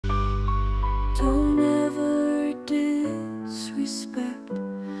Don't ever disrespect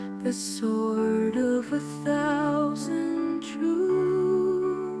the sword of 1,000 truths.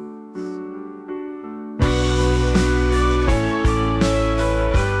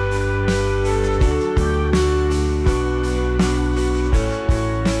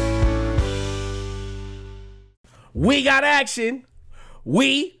 We got action.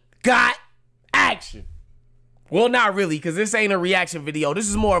 We got action. Well, not really, because this ain't a reaction video. This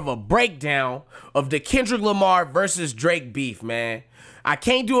is more of a breakdown of the Kendrick Lamar versus Drake beef, man. I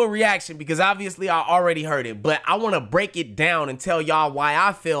can't do a reaction because obviously I already heard it, but I want to break it down and tell y'all why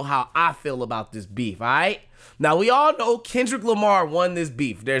I feel how I feel about this beef, all right? Now, we all know Kendrick Lamar won this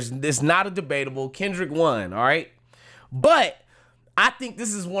beef. It's not a debatable. Kendrick won, all right? But I think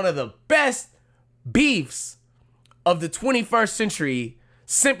this is one of the best beefs of the 21st century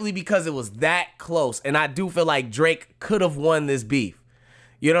simply because it was that close. And I do feel like Drake could have won this beef.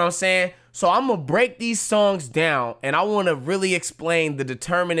 You know what I'm saying? So I'm going to break these songs down and I want to really explain the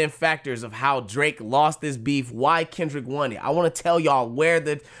determining factors of how Drake lost this beef, why Kendrick won it. I want to tell y'all where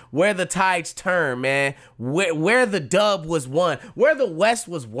the tides turn, man, where the dub was won, where the West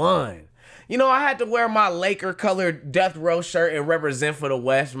was won. You know, I had to wear my Laker-colored Death Row shirt and represent for the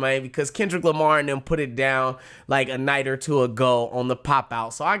West, man, because Kendrick Lamar and them put it down like a night or two ago on the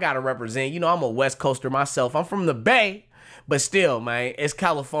pop-out. So I got to represent. You know, I'm a West Coaster myself. I'm from the Bay, but still, man, it's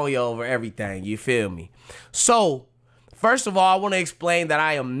California over everything. You feel me? So, first of all, I want to explain that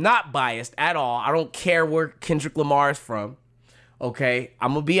I am not biased at all. I don't care where Kendrick Lamar is from. Okay?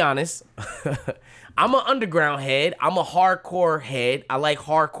 I'm going to be honest. I'm an underground head. I'm a hardcore head. I like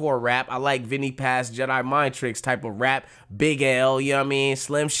hardcore rap. I like Vinnie Paz, Jedi Mind Tricks type of rap. Big L, you know what I mean?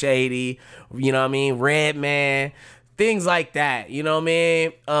 Slim Shady, you know what I mean? Redman, things like that, you know what I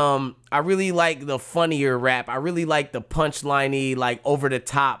mean? I really like the funnier rap. I really like the punchline-y, like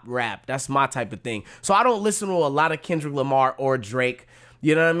over-the-top rap. That's my type of thing. So I don't listen to a lot of Kendrick Lamar or Drake,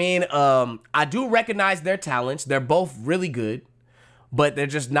 you know what I mean? I do recognize their talents. They're both really good, but they're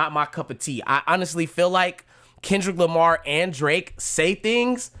just not my cup of tea. I honestly feel like Kendrick Lamar and Drake say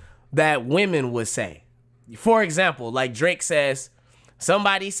things that women would say. For example, like Drake says,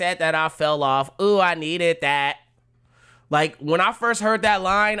 somebody said that I fell off. Ooh, I needed that. Like, when I first heard that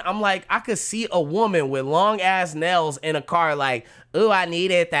line, I'm like, I could see a woman with long-ass nails in a car like, ooh, I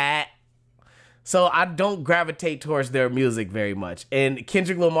needed that. So I don't gravitate towards their music very much. And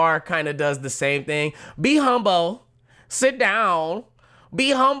Kendrick Lamar kind of does the same thing. Be humble. Sit down.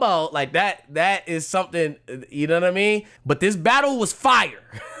 Be humble. Like that is something, you know what I mean? But this battle was fire.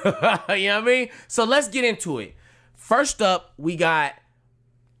 You know what I mean? So let's get into it. First up, we got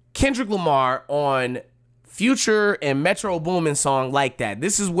Kendrick Lamar on Future and Metro Boomin song Like That.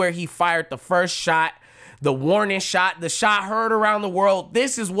 This is where he fired the first shot, the warning shot, the shot heard around the world.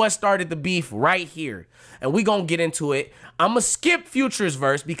 This is what started the beef right here. And we gonna get into it. I'm gonna skip Future's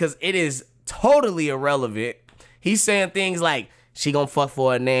verse because it is totally irrelevant. He's saying things like, she gonna fuck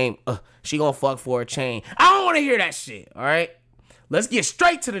for a name. She gonna fuck for a chain. I don't want to hear that shit, all right? Let's get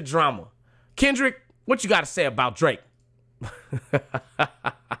straight to the drama. Kendrick, what you got to say about Drake?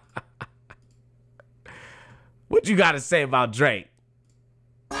 What you got to say about Drake?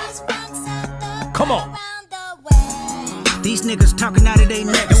 Come on. These niggas talking out of their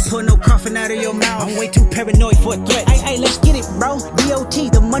neck. Don't put no coffin out of your mouth. I'm way too paranoid for a threat. Hey, let's get it, bro.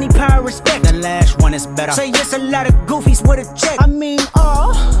 DOT, the money, power, respect. The last one is better. Say yes, a lot of goofies with a check. I mean,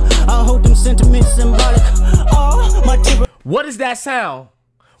 I hold them sentiments symbolic. My what is that sound?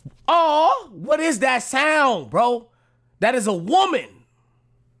 What is that sound, bro? That is a woman.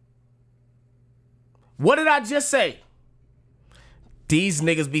 What did I just say? These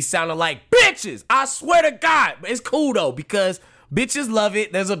niggas be sounding like bitches. I swear to God. But it's cool though, because bitches love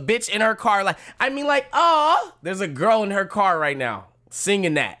it. There's a bitch in her car. There's a girl in her car right now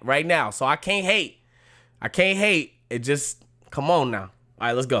singing that right now. So I can't hate. I can't hate. It just, come on now. All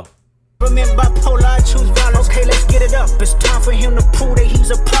right, let's go. Bipolar, I choose violence. Okay, let's get it up. It's time for him to prove that he's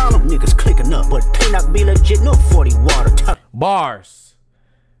a problem. Niggas clicking up, but pay not be legit. No 40 water. Bars.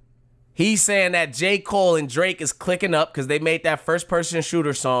 He's saying that J. Cole and Drake is clicking up because they made that first-person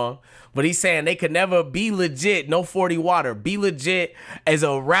shooter song. But he's saying they could never be legit, no 40 water. Be legit as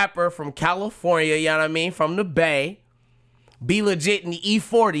a rapper from California, you know what I mean, from the Bay. Be legit in the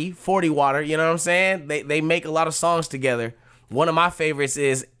E40, 40 water, you know what I'm saying? They make a lot of songs together. One of my favorites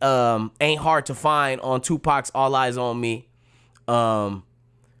is Ain't Hard to Find on Tupac's All Eyes on Me.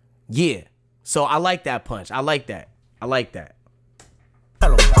 Yeah. So I like that punch. I like that. I like that.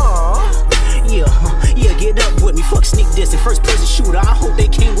 Yeah, get up with me. Fuck sneak this and first person shooter. I hope they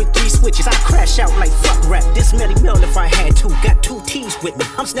came with 3 switches. I crash out like fuck rap. This Melly Mel if I had to. Got 2 T's with me.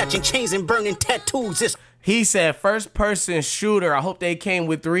 I'm snatching chains and burning tattoos. He said first person shooter. I hope they came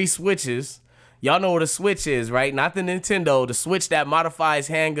with 3 switches. Y'all know what a switch is, right? Not the Nintendo. The switch that modifies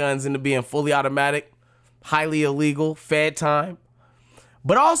handguns into being fully automatic. Highly illegal. Fed time.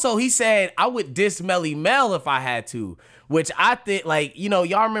 But also, he said, I would diss Melly Mel if I had to. Which I think, like, you know,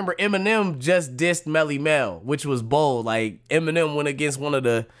 y'all remember Eminem just dissed Melly Mel, which was bold. Like, Eminem went against one of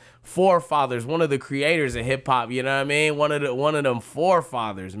the forefathers, one of the creators of hip-hop, you know what I mean? One of them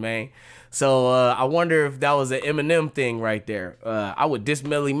forefathers, man. So, I wonder if that was an Eminem thing right there. I would diss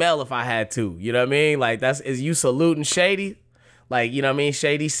Melly Mel if I had to, you know what I mean? Like, is you saluting Shady? Like, you know what I mean?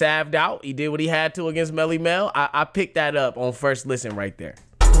 Shady saved out. He did what he had to against Melly Mel. I picked that up on first listen right there.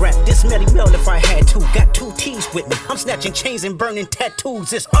 Rap this Melly Mel if I had to. Got 2 T's with me. I'm snatching chains and burning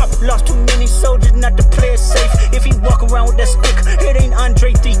tattoos. It's up. Lost too many soldiers not to play it safe. If he walk around with that stick, it ain't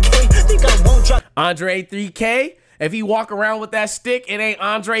Andre 3K. Think I won't drop Andre 3K? If he walk around with that stick, it ain't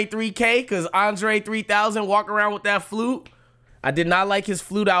Andre 3K, because Andre 3000 walk around with that flute. I did not like his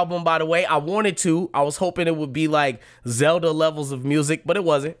flute album, by the way. I wanted to. I was hoping it would be like Zelda levels of music, but it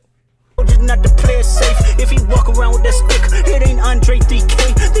wasn't. Not to play it safe. If he walk around with that stick, it ain't Andre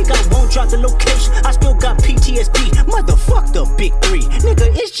 3K. Think I won't drop the location. I still got PTSD. Motherfuck the big 3.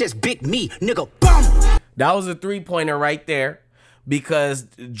 Nigga, it's just big me. Nigga, boom. That was a 3-pointer right there. Because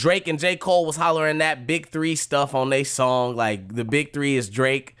Drake and J. Cole was hollering that big 3 stuff on their song. Like, the big 3 is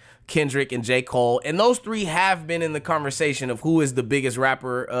Drake, Kendrick, and J. Cole. And those 3 have been in the conversation of who is the biggest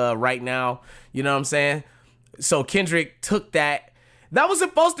rapper right now. You know what I'm saying? So Kendrick took that. That was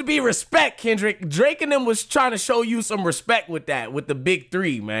supposed to be respect, Kendrick. Drake and them was trying to show you some respect with that, with the big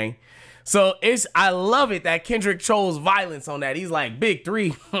 3, man. So I love it that Kendrick chose violence on that. He's like, big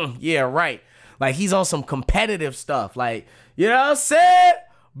 3, yeah, right. Like, he's on some competitive stuff. Like, you know what I'm saying?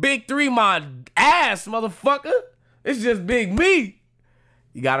 Big 3 my ass, motherfucker. It's just big me.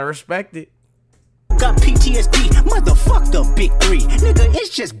 You gotta respect it. Got PTSD, motherfuck the big 3. Nigga,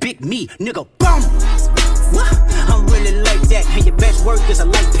 it's just big me. Nigga, boom. What? I'm really like that. And your best work is a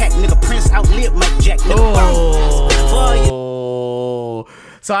light pack. Nigga, Prince outlived Mike Jack. Nigga, oh.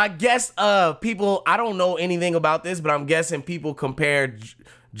 So I guess people, I don't know anything about this, but I'm guessing people compare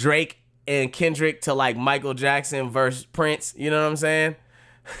Drake and Kendrick to like Michael Jackson versus Prince. You know what I'm saying?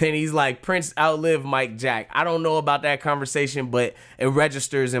 And he's like, Prince outlived Mike Jack. I don't know about that conversation, but it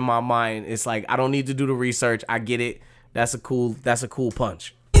registers in my mind. It's like, I don't need to do the research. I get it. That's a cool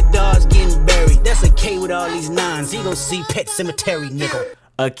punch. Your dog's getting buried. That's a K with all these 9s. He gon' see Pet Cemetery, nigga.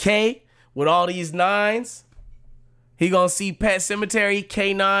 A K with all these 9s? He gonna see Pet Cemetery,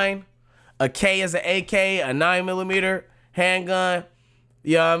 K9. A K is an AK, a 9mm handgun.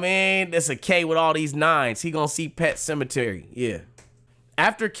 You know what I mean? That's a K with all these 9s. He gonna see Pet Cemetery. Yeah.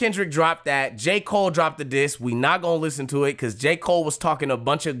 After Kendrick dropped that, J. Cole dropped the diss. We not gonna listen to it because J. Cole was talking a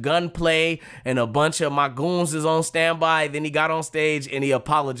bunch of gunplay and a bunch of my goons is on standby. Then he got on stage and he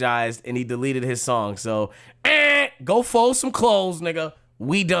apologized and he deleted his song. So, go fold some clothes, nigga.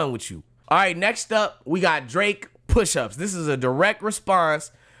 We done with you. All right, next up, we got Drake push-ups. This is a direct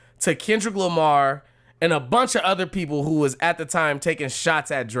response to Kendrick Lamar and a bunch of other people who was at the time taking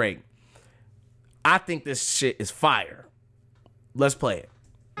shots at Drake. I think this shit is fire. Let's play it.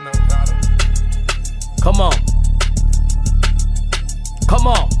 Come on. Come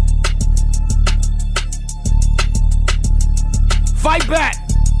on. Fight back.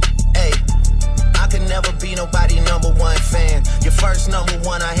 Hey, I could never be nobody #1 fan. Your first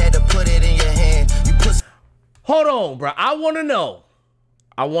 #1, I had to put it in your hand. You put. Hold on, bro. I want to know.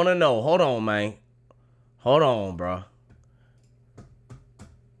 Hold on, man. Hold on, bro.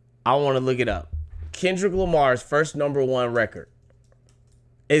 I want to look it up. Kendrick Lamar's first #1 record.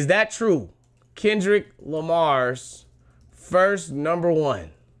 Is that true? Kendrick Lamar's first #1.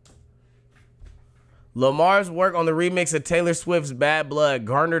 Lamar's work on the remix of Taylor Swift's Bad Blood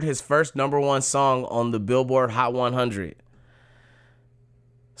garnered his first #1 song on the Billboard Hot 100.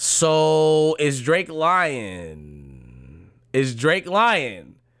 So, is Drake lying? Is Drake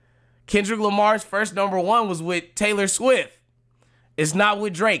lying? Kendrick Lamar's first #1 was with Taylor Swift. It's not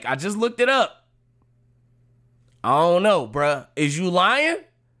with Drake. I just looked it up. I don't know, bruh. Is you lying?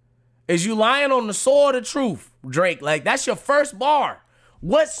 Is you lying on the soul of the truth, Drake? Like, that's your first bar.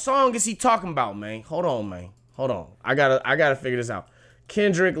 What song is he talking about, man? Hold on, man. Hold on. I gotta figure this out.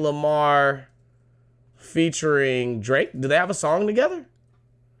 Kendrick Lamar featuring Drake. Do they have a song together?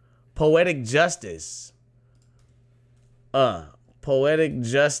 Poetic Justice. Poetic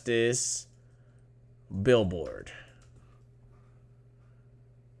Justice, Billboard.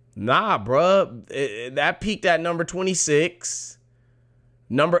 Nah, bruh. That peaked at number 26.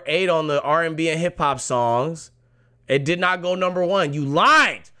 Number 8 on the R&B and hip hop songs. It did not go number 1. You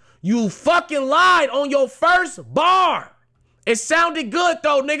lied. You fucking lied on your first bar. It sounded good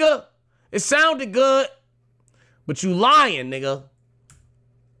though, nigga. It sounded good. But you lying, nigga.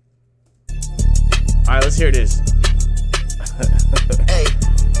 All right, let's hear this. Hey,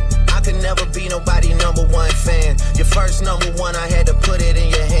 I could never be nobody #1 fan. Your first #1, I had to put it in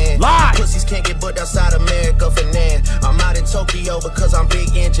your hand. Lie. Pussies can't get booked outside America for nan. I'm out in Tokyo because I'm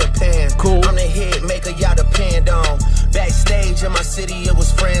big in Japan. Cool. I'm the hit maker y'all depend on. Backstage in my city, it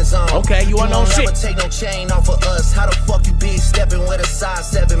was friend zone. Okay, you want no shit. Never take no chain off of us. How the fuck you big stepping with a size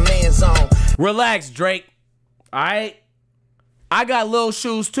 7 man's on? Relax, Drake. All right? I got little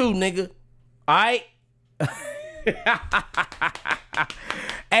shoes too, nigga. All right?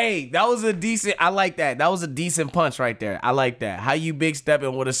 Hey, that was a decent, I like that. That was a decent punch right there. I like that. How you big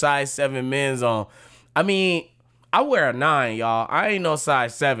stepping with a size 7 men's on? I mean, I wear a 9, y'all. I ain't no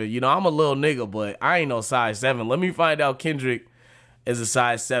size 7. You know, I'm a little nigga, but I ain't no size 7. Let me find out Kendrick is a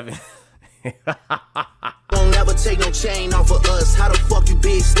size 7. Won't never take no chain off of us. How the fuck you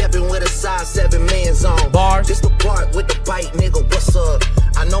big stepping with a size 7 man's on? Bars. This the part with the bite, nigga. What's up?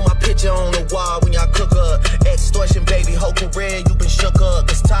 I know my picture on the wall when y'all cook up. Extortion, baby, whole career you been shook up.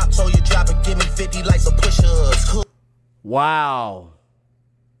 Cause top told you drop and give me 50 likes of push-ups. Wow.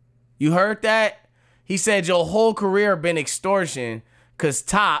 You heard that? He said your whole career been extortion because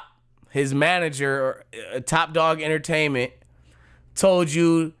Top, his manager, Top Dog Entertainment, told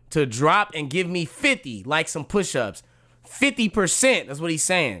you to drop and give me 50, like some push-ups. 50%, that's what he's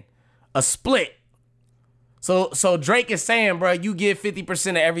saying. A split. So Drake is saying, bro, you give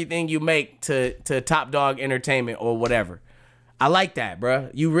 50% of everything you make to Top Dog Entertainment or whatever. I like that, bro.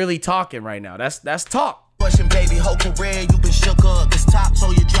 You really talking right now. That's talk. Baby, whole career you been shook up. Cause Top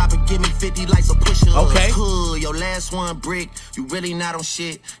told you drop and give me 50 likes of push-ups. Okay. Your last one brick, you really not on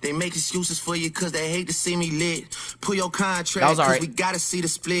shit. They make excuses for you cause they hate to see me lit. Pull your contract cause right. we gotta see the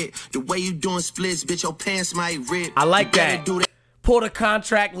split. The way you doing splits, bitch, your pants might rip. I like You better that. do that. Pull the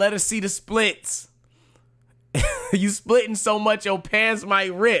contract, let us see the splits. You splitting so much your pants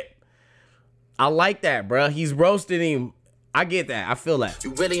might rip. I like that, bro. He's roasting him. I get that. I feel that.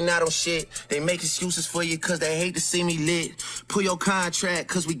 You really not on shit. They make excuses for you cause they hate to see me lit. Pull your contract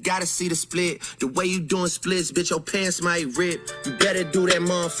cause we gotta see the split. The way you doing splits, bitch, your pants might rip. You better do that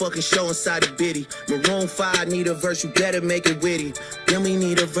motherfucking show inside the bitty. Maroon 5 need a verse, you better make it witty. Then we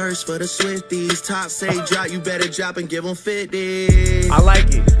need a verse for the Swifties. Top say drop, you better drop and give them 50. I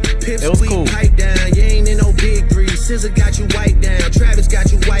like it. Pip It was squeak, cool. pipe down. You ain't in no big 3. SZA got you wiped down. Travis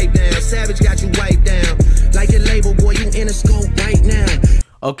got you wiped down. Savage got you wiped down. Like your label, boy, you in a scope right now.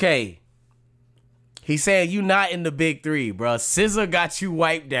 Okay. He said you not in the big 3, bro. SZA got you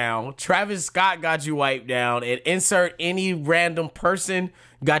wiped down. Travis Scott got you wiped down. And insert any random person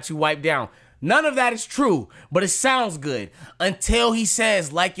got you wiped down. None of that is true, but it sounds good. Until he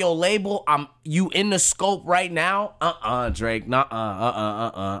says, like your label, you in the scope right now. Drake.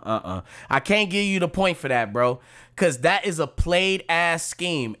 I can't give you the point for that, bro. Cause that is a played ass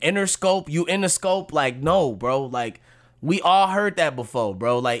scheme. Inner scope, you in the scope? Like, no, bro. Like, we all heard that before,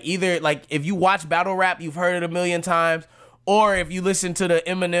 bro. Like, either like if you watch battle rap, you've heard it a million times. Or if you listen to the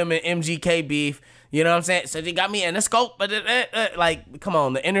Eminem and MGK beef, you know what I'm saying? So they got me in the scope, but like, come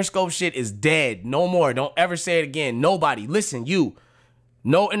on, the inner scope shit is dead. No more. Don't ever say it again. Nobody. Listen, you.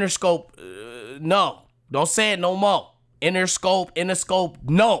 No inner scope. No. Don't say it no more. Inner scope,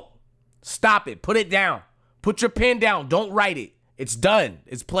 no. Stop it. Put it down. Put your pen down. Don't write it. It's done.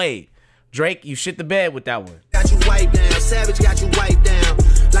 It's played. Drake, you shit the bed with that one. Got you wiped down. Savage got you wiped down.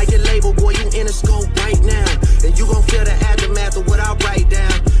 Like your label, boy, you in a scope right now. And you gon' feel the aftermath of what I write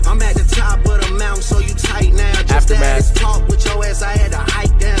down. I'm at the top of the mountain, so you tight now. Just to have this talk with your ass, I had to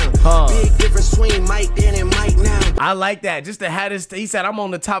hike down. Big difference between Mike then and Mike now. I like that. Just to have this, he said, I'm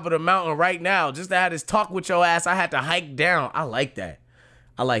on the top of the mountain right now. Just to have this talk with your ass, I had to hike down. I like that.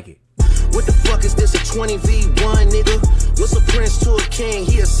 I like it. What the fuck is this, a 20v1, nigga? What's a prince to a king?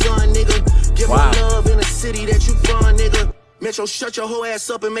 He a son, nigga. Give him love in the city that you from, nigga. Metro, shut your whole ass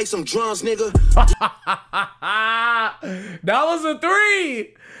up and make some drums, nigga. That was a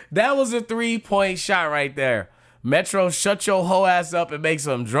 3. That was a 3-point shot right there. Metro, shut your whole ass up and make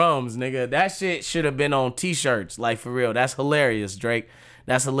some drums, nigga. That shit should have been on t-shirts. Like, for real. That's hilarious, Drake.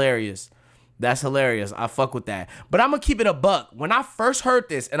 That's hilarious. That's hilarious. I fuck with that. But I'm gonna keep it a buck. When I first heard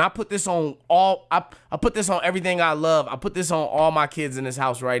this, and I put this on I put this on everything I love. I put this on all my kids in this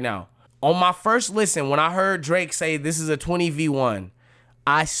house right now. On my first listen, when I heard Drake say this is a 20v1,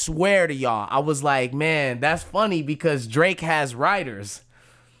 I swear to y'all, I was like, man, that's funny because Drake has writers.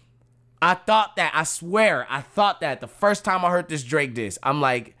 I thought that. I swear, I thought that the first time I heard this Drake diss. I'm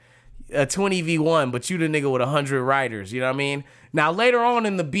like, a 20v1, but you the nigga with 100 writers. You know what I mean? Now, later on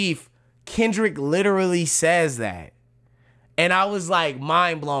in the beef, Kendrick literally says that. And I was like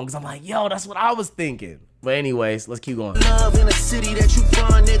mind blown because I'm like, yo, that's what I was thinking. But anyways, let's keep going. Love in a city that you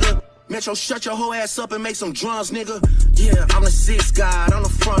from, nigga. Metro, shut your whole ass up and make some drums, nigga. Yeah, I'm the sixth guy, I'm the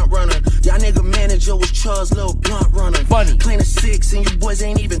front runner. Y'all nigga manager was Charles' little blunt runner. Funny. Clean a six and you boys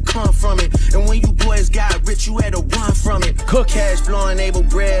ain't even come from it. And when you boys got rich, you had to run from it. Cook. Cash blowing, able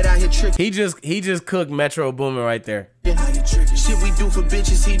bread out here tricking. He just cooked Metro Boomin right there. Shit we do for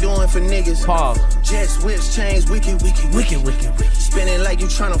bitches, he doing for niggas. Pause. Jets, whips, chains, wicked. Spinning like you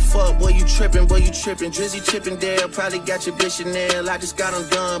tryna fuck, boy, you tripping. Drizzy Chippendale, probably got your bitch in nail. I just got them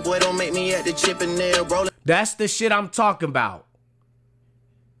done, boy, don't make me at the Chippendale. Rolling. That's the shit I'm talking about.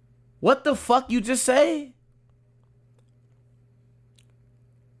 What the fuck you just say?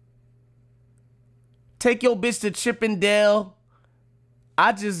 Take your bitch to Chippendale.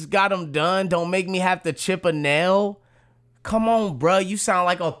 I just got them done. Don't make me have to chip a nail. Come on, bruh. You sound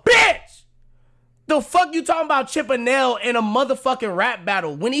like a bitch. The fuck you talking about chip a nail in a motherfucking rap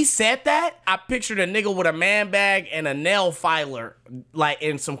battle? When he said that, I pictured a nigga with a man bag and a nail filer, like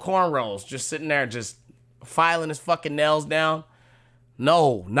in some cornrows, just sitting there just filing his fucking nails down.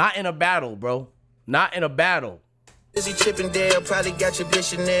 No, not in a battle, bro. Not in a battle. Drizzy Chippendale, probably got your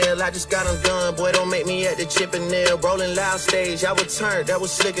bitch in nail. I just got them done, boy, don't make me at the Chippendale. Rolling loud stage, I would turn, that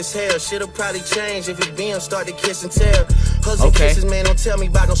was slick as hell. Shit'll probably change if his BM start to kiss and tell. Husband kisses, man, don't tell me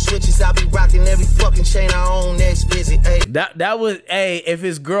about no switches. I be rocking every fucking chain I own next visit, ayy. That was, if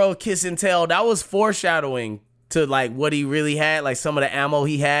his girl kiss and tell, that was foreshadowing to like what he really had, like some of the ammo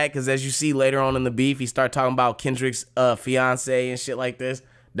he had, because as you see later on in the beef, he started talking about Kendrick's fiance and shit like this.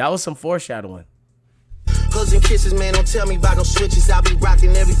 That was some foreshadowing. Hugs and kisses, man, don't tell me about no switches. I be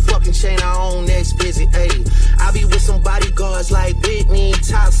rocking every fucking chain I own next visit, ayy. I be with some bodyguards like Whitney.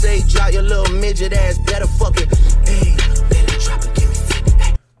 Top say, drop your little midget ass, better fucking, ayy. Better drop it, give me 50,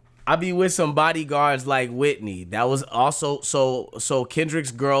 ayy. I be with some bodyguards like Whitney. That was also, so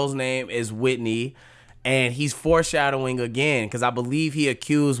Kendrick's girl's name is Whitney. And he's foreshadowing again, because I believe he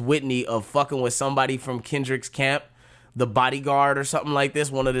accused Whitney of fucking with somebody from Kendrick's camp, the bodyguard or something like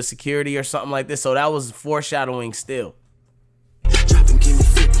this, one of the security or something like this. So that was foreshadowing still. Drop and give me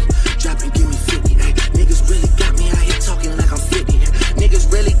 50, drop and give me 50, ay. Niggas really got me out here talking like I'm 50.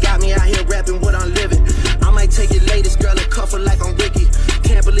 Niggas really got me out here rapping what I'm living. I might take your latest girl and cuff her like I'm Ricky.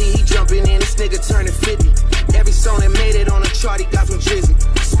 Can't believe he jumping in, this nigga turning 50. Every song that made it on the chart he got from Drizzy.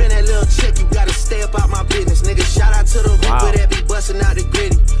 Spend that little check, you gotta stay up out my business. Nigga, shout out to the Reaper that be busting out the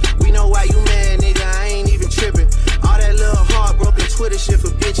gritty. We know why you mad, nigga, I ain't even tripping. All that little heartbroken Twitter shit for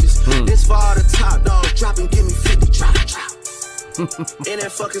bitches. This for all the top dogs, drop and give me 50, drop. In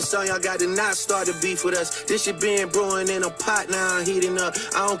that fucking song, y'all got to not start the beef with us. This shit been brewing in a pot, now I'm heating up.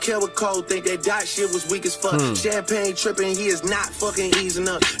 I don't care what Cole think, that dot shit was weak as fuck. Champagne tripping, he is not fucking easing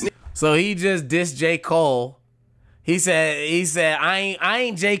up. So he just dissed J. Cole. He said, I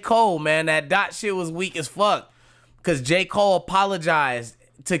ain't J. Cole, man. That dot shit was weak as fuck. Cause J. Cole apologized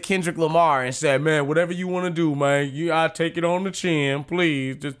to Kendrick Lamar and said, man, whatever you want to do, man, I take it on the chin,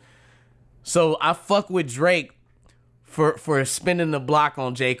 please. Just so I fuck with Drake for spinning the block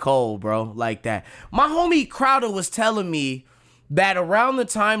on J. Cole, bro, like that. My homie Crowder was telling me that around the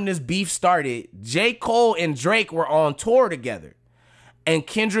time this beef started, J. Cole and Drake were on tour together. And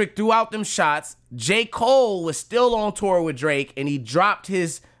Kendrick threw out them shots. J. Cole was still on tour with Drake, and he dropped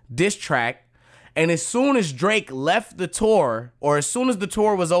his diss track. And as soon as Drake left the tour, or as soon as the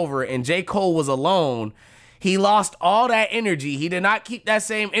tour was over and J. Cole was alone, he lost all that energy. He did not keep that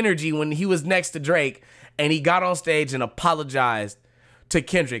same energy when he was next to Drake, and he got on stage and apologized to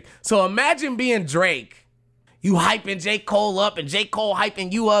Kendrick. So imagine being Drake. You hyping J. Cole up and J. Cole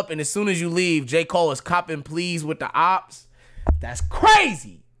hyping you up, and as soon as you leave, J. Cole is copping pleas with the ops. That's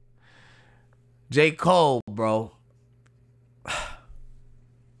crazy. J. Cole, bro.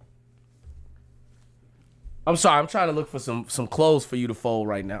 I'm sorry, I'm trying to look for some clothes for you to fold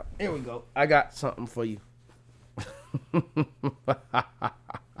right now. Here we go. I got something for you.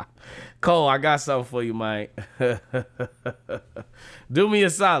 Cole, I got something for you, Mike. Do me a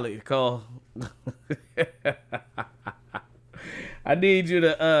solid, Cole. I need you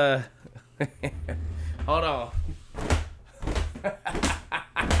to hold on.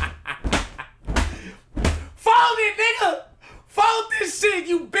 Fold it, nigga! Fold this shit,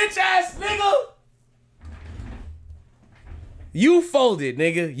 you bitch ass nigga! You folded,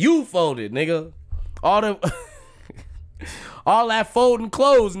 nigga. You folded, nigga. All that folding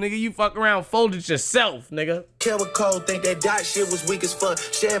clothes, nigga. You fuck around, folded yourself, nigga. Kevin Cole think that dot shit was weak as fuck.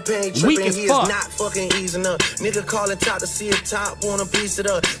 Champagne Weak dripping, as he fuck. is not fucking easing up. Nigga calling top to see if top want a piece of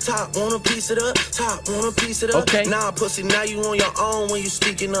the top, want a piece of the top, want a piece of the. Okay. Nah, pussy, now you on your own when you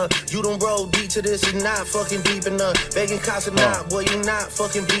speaking up. You don't roll deep to this, you not fucking deep enough. Begging cops or not, boy, you not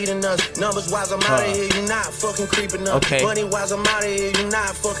fucking beating us. Numbers wise, I'm out of here, you not fucking creeping up. Okay. Money wise, I'm out of here, you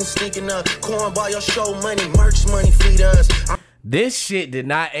not fucking sneaking up. Cornball, your show money, merch money, feed us. This shit did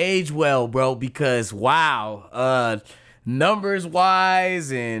not age well, bro, because wow, numbers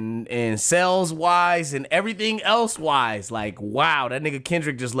wise and sales wise and everything else wise, like wow, that nigga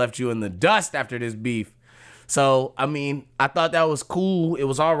Kendrick just left you in the dust after this beef. So I mean, I thought that was cool. It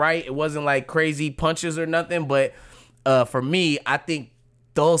was all right. It wasn't like crazy punches or nothing, but for me, I think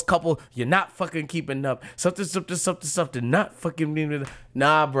those couple, you're not fucking keeping up. Something, not fucking.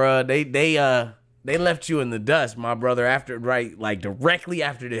 Nah, bro, they left you in the dust, my brother, after, right, like directly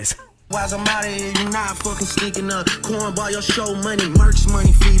after this. While I'm out of here, you not fucking sneaking up. Cornball, your show money, merch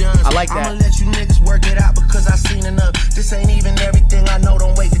money, feed us. I like that. I'ma let you niggas work it out because I seen enough. This ain't even everything I know,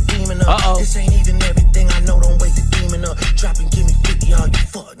 don't wake the demon up. Uh-oh. This ain't even everything I know, don't wake the demon up. Drop and give me 50, all you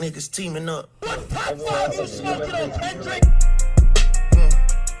fuck niggas teaming up. You smoking on Kendrick?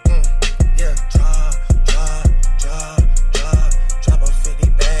 Yeah, drop a 50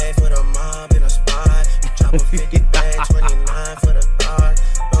 bag for the mob in a spot. Drop a 50 bag, 29 for the thought.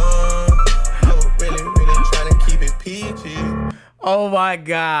 I was really trying to keep it PG. Oh my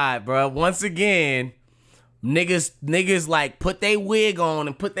God, bro. Once again, niggas like put they wig on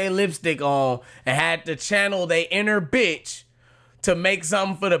and put their lipstick on and had to channel they inner bitch to make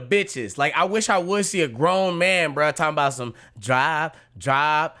something for the bitches. Like, I wish I would see a grown man, bro, talking about some drop.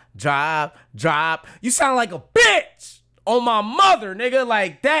 You sound like a bitch on my mother, nigga.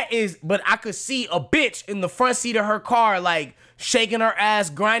 Like, that is, but I could see a bitch in the front seat of her car, like, shaking her ass,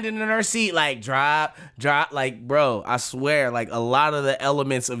 grinding in her seat, like, drop. Like, bro, I swear, like, a lot of the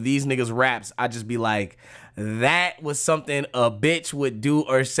elements of these niggas' raps, I just be like, that was something a bitch would do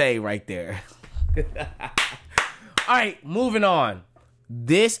or say right there. All right, moving on.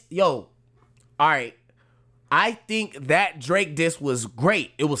 All right. I think that Drake diss was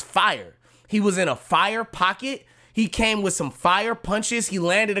great. It was fire. He was in a fire pocket. He came with some fire punches. He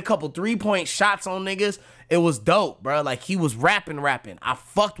landed a couple 3-point shots on niggas. It was dope, bro. Like, he was rapping. I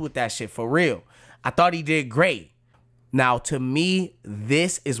fucked with that shit for real. I thought he did great. Now, to me,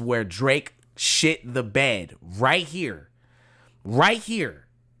 this is where Drake shit the bed. Right here.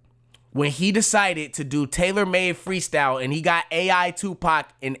 When he decided to do tailor-made freestyle and he got AI Tupac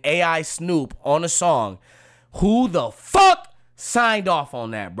and AI Snoop on a song, who the fuck signed off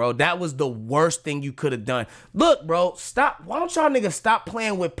on that, bro? That was the worst thing you could have done. Look, bro, stop. Why don't y'all niggas stop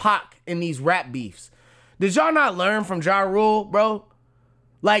playing with Pac in these rap beefs? Did y'all not learn from Ja Rule, bro?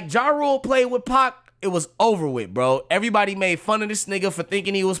 Like, Ja Rule played with Pac, it was over with, bro. Everybody made fun of this nigga for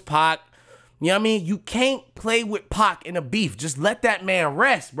thinking he was Pac. You know what I mean? You can't play with Pac in a beef. Just let that man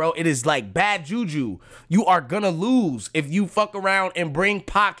rest, bro. It is like bad juju. You are gonna lose if you fuck around and bring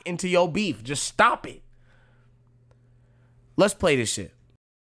Pac into your beef. Just stop it. Let's play this shit.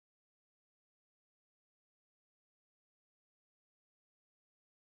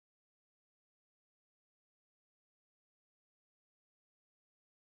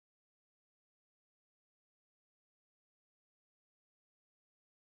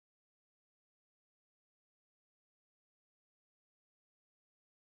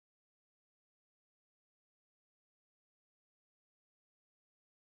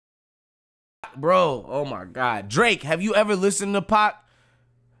 Bro, oh my God. Drake, have you ever listened to Pac?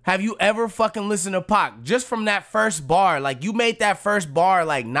 Have you ever fucking listened to Pac? Just from that first bar, like, you made that first bar,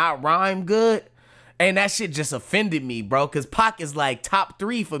 like, not rhyme good. And that shit just offended me, bro, because Pac is, like, top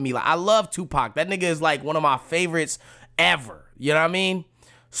 3 for me. Like, I love Tupac. That nigga is, like, one of my favorites ever. You know what I mean?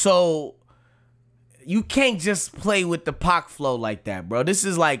 So, you can't just play with the Pac flow like that, bro. This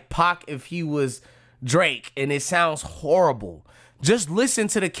is like Pac if he was Drake, and it sounds horrible. Just listen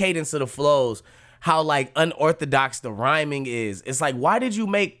to the cadence of the flows, how, like, unorthodox the rhyming is. It's like, why did you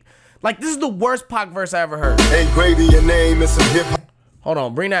make, like, this is the worst Pac verse I ever heard. Ain't gravy your name, it's some hip hop. Hold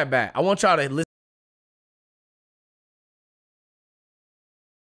on, bring that back. I want y'all to listen.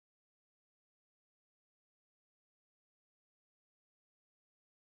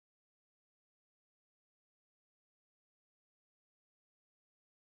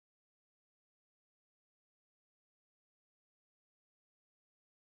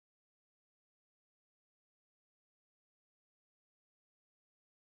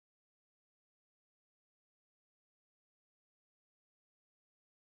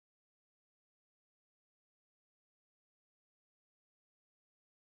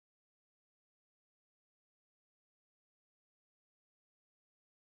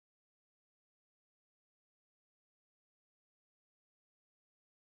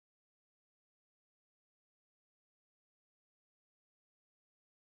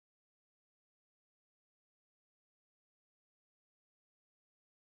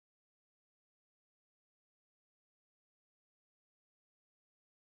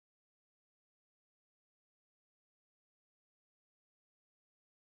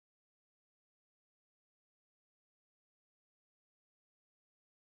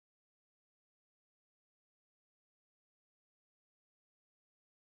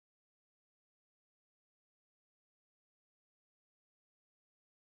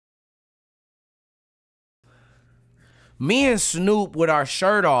 Me and Snoop with our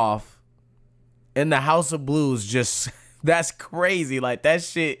shirt off in the House of Blues, just that's crazy. Like that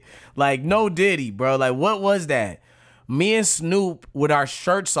shit, like no Diddy, bro. Like what was that? Me and Snoop with our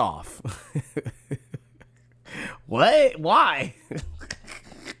shirts off. What? Why?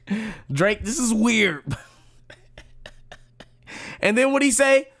 Drake, this is weird. And then what he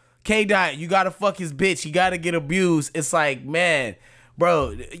say? K-Dot, you gotta fuck his bitch. He gotta get abused. It's like, man,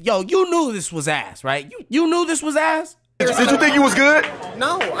 bro, yo, you knew this was ass, right? You knew this was ass? Did you think you was good?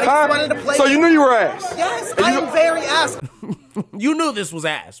 No, I just wanted to play. So you knew you were ass? Yes, I am very ass. You knew this was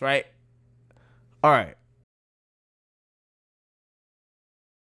ass, right? All right.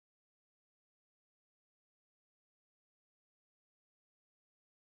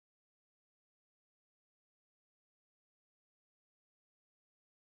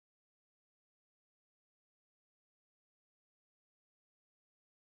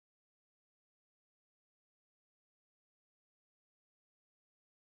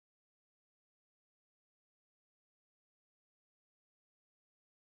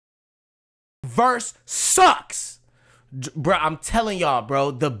 Verse sucks. Bro, I'm telling y'all,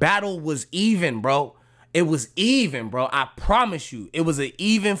 bro, the battle was even, bro. It was even, bro. I promise you. It was an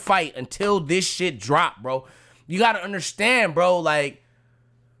even fight until this shit dropped, bro. You got to understand, bro, like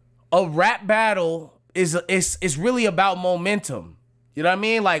a rap battle is really about momentum. You know what I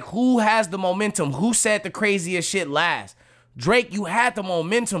mean? Like who has the momentum? Who said the craziest shit last? Drake, you had the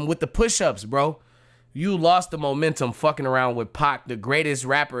momentum with the push-ups, bro. You lost the momentum fucking around with Pac, the greatest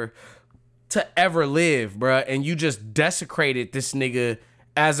rapper to ever live, bruh, and you just desecrated this nigga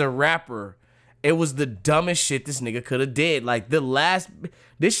as a rapper. It was the dumbest shit this nigga could have did. Like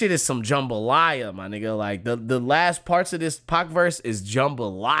this shit is some jambalaya, my nigga. Like the last parts of this Pac verse is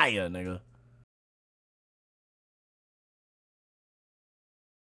jambalaya, nigga.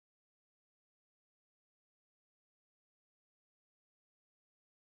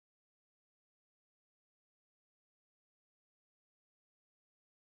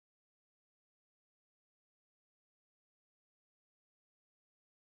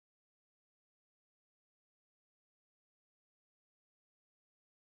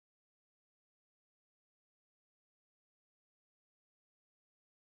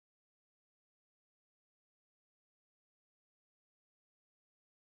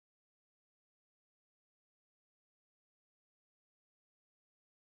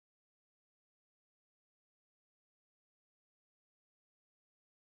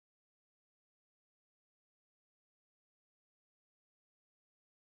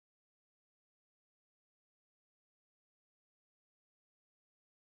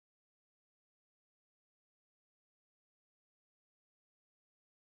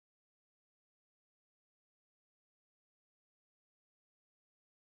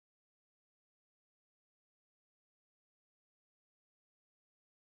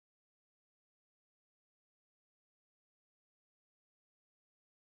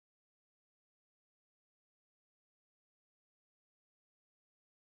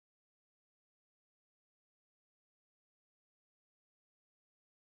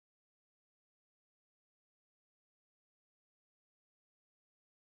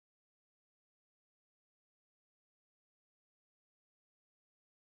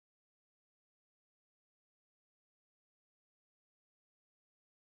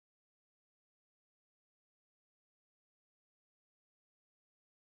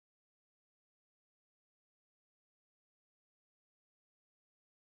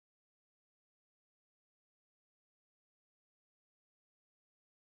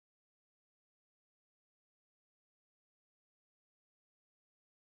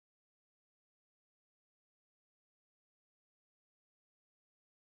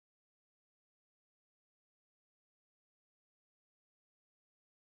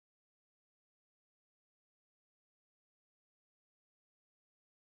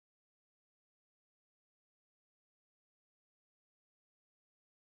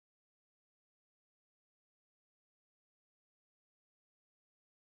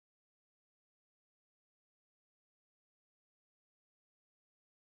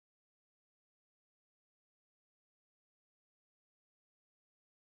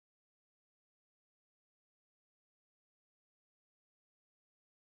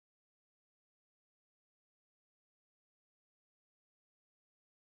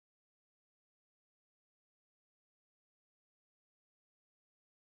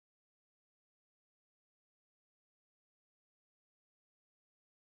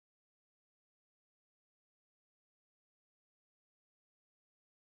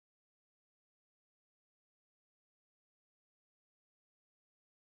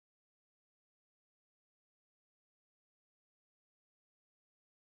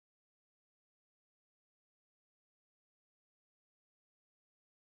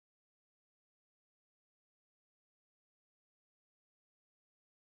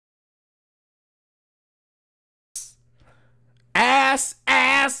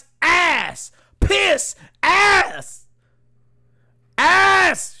 ass. Piss ass.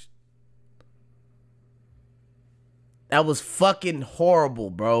 Ass. That was fucking horrible,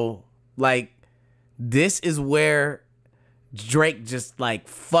 bro. Like, this is where Drake just like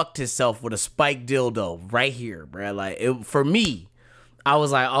fucked himself with a spiked dildo right here, bro. Like, for me, I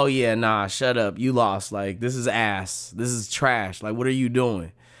was like, oh yeah, nah, shut up. You lost. Like, this is ass. This is trash. Like, what are you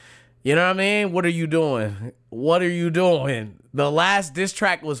doing? You know what I mean? What are you doing? What are you doing? The last diss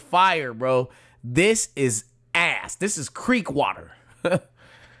track was fire, bro. This is ass. This is creek water.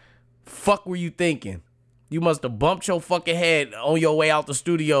 Fuck were you thinking? You must have bumped your fucking head on your way out the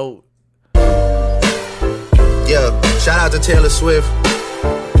studio. Yeah, shout out to Taylor Swift.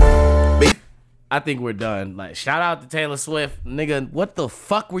 I think we're done. Like, shout out to Taylor Swift. Nigga, what the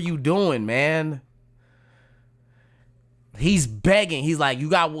fuck were you doing, man? He's begging. He's like,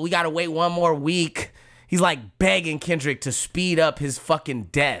 we gotta wait one more week. He's like begging Kendrick to speed up his fucking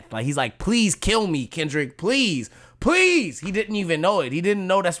death. Like, he's like, please kill me, Kendrick. Please. Please. He didn't even know it. He didn't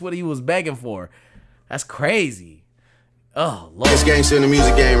know that's what he was begging for. That's crazy. Oh, Lord. This gangster in the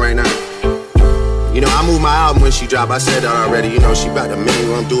music game right now. You know, I moved my album when she dropped. I said that already. You know, she about to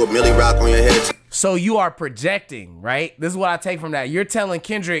do a Millie Rock on your head. So you are projecting, right? This is what I take from that. You're telling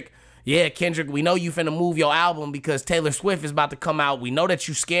Kendrick, yeah, Kendrick, we know you finna move your album because Taylor Swift is about to come out. We know that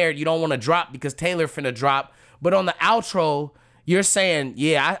you scared. You don't want to drop because Taylor finna drop. But on the outro, you're saying,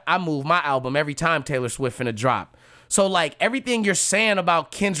 yeah, I move my album every time Taylor Swift finna drop. So, like, everything you're saying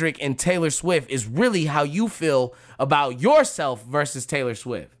about Kendrick and Taylor Swift is really how you feel about yourself versus Taylor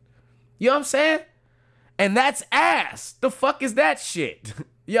Swift. You know what I'm saying? And that's ass. The fuck is that shit?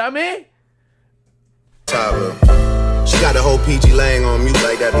 You know what I mean? She got the whole PG Lang on mute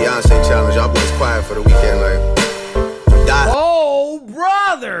like that Beyonce challenge. Y'all boys quiet for the weekend, like. Oh,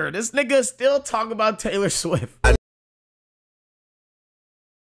 brother. This nigga still talking about Taylor Swift.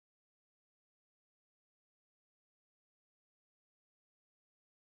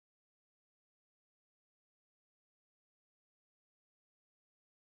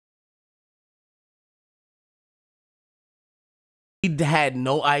 He had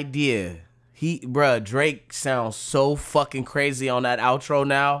no idea. Bruh, Drake sounds so fucking crazy on that outro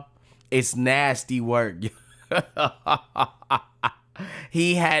now. It's nasty work.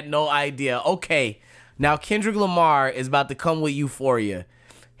 He had no idea. Okay, now Kendrick Lamar is about to come with Euphoria.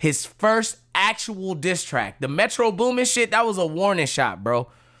 His first actual diss track. The Metro Boomin shit, that was a warning shot, bro.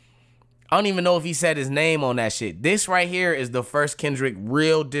 I don't even know if he said his name on that shit. This right here is the first Kendrick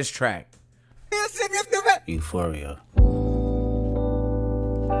real diss track. Euphoria.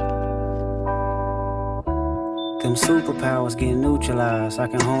 Them superpowers get neutralized. I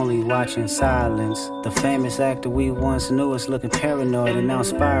can only watch in silence. The famous actor we once knew is looking paranoid and now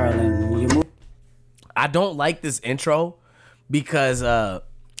spiraling. When you move, I don't like this intro because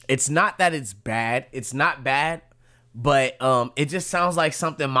it's not that it's bad. It's not bad, but it just sounds like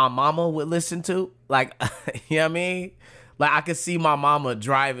something my mama would listen to. Like, you know what I mean? Like, I could see my mama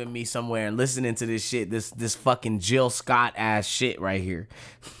driving me somewhere and listening to this shit, this fucking Jill Scott ass shit right here.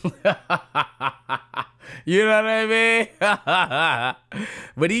 You know what I mean?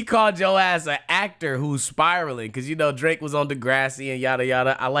 But he called your ass an actor who's spiraling because, you know, Drake was on Degrassi and yada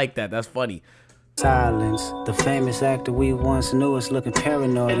yada. I like that. That's funny. silence. The famous actor we once knew is looking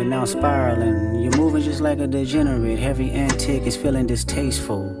paranoid and now spiraling. You're moving just like a degenerate. Heavy antic is feeling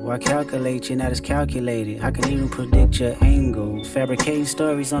distasteful. I calculate you're not as calculated. I can even predict your angle. Fabricating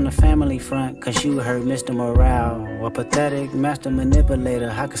stories on the family front, cause you heard Mr. Morale. A pathetic master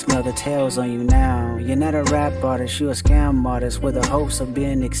manipulator. I can smell the tails on you now. You're not a rap artist, you a scam artist with the hopes of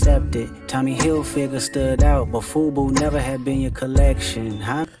being accepted. Tommy Hilfiger stood out, but FUBU never had been your collection,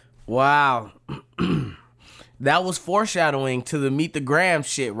 huh? Wow. That was foreshadowing to the Meet the Graham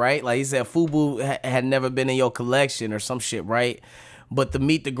shit, right? Like he said, FUBU had never been in your collection or some shit, right? But the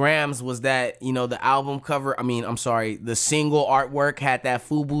Meet the Grahams was that, you know, the album cover, the single artwork had that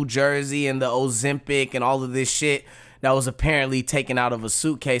FUBU jersey and the Ozempic and all of this shit that was apparently taken out of a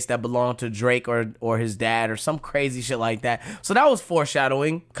suitcase that belonged to Drake or his dad or some crazy shit like that. So that was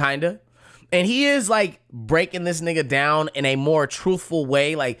foreshadowing, kinda. And he is, like, breaking this nigga down in a more truthful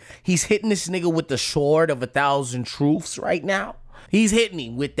way. Like, he's hitting this nigga with the sword of 1,000 truths right now. He's hitting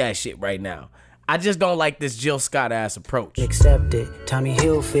him with that shit right now. I just don't like this Jill Scott-ass approach. Accepted. Tommy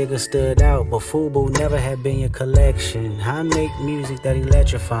Hilfiger stood out, but FUBU never had been your collection. I make music that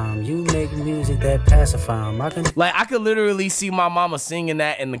electrify 'em. You make music that pacify 'em. I could literally see my mama singing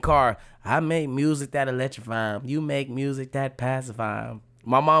that in the car. I make music that electrify 'em. You make music that pacify 'em.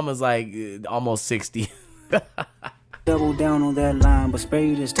 My mama's like almost 60. Double down on that line, but spare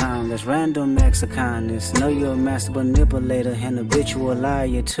you this time. That's random acts of kindness. Know you're a master manipulator and habitual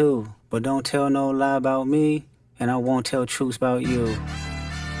liar too. but don't tell no lie about me, and I won't tell truths about you.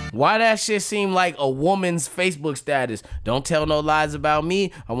 Why that shit seem like a woman's Facebook status? Don't tell no lies about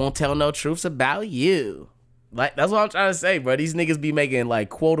me. I won't tell no truths about you. Like, that's what I'm trying to say, bro. These niggas be making, like,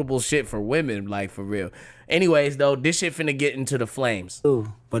 quotable shit for women, like, for real. Anyways, though, this shit finna get into the flames.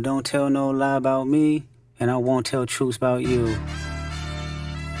 Ooh, but don't tell no lie about me, and I won't tell truths about you.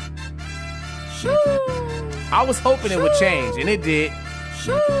 I was hoping it would change, and it did.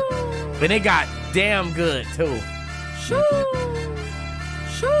 And it got damn good, too.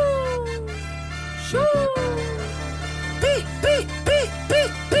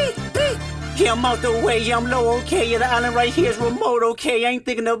 Yeah, I'm out the way, yeah, I'm low, okay. Yeah, the island right here is remote, okay. I ain't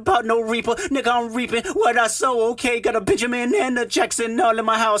thinking about no reaper, nigga, I'm reaping what I sow, okay. Got a Benjamin and a Jackson all in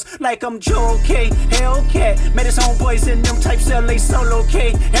my house, like I'm Joe, okay. Hellcat, met his homeboys in them types LA solo,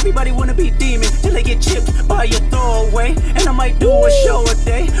 okay. Everybody wanna be demon till they get chipped by your throwaway. And I might do a show a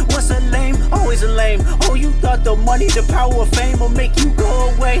day. Once a lame, always a lame. Oh, you thought the money, the power of fame will make you go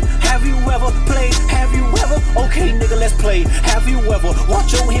away. Have you ever played? Have you ever? Okay, nigga, let's play. Have you ever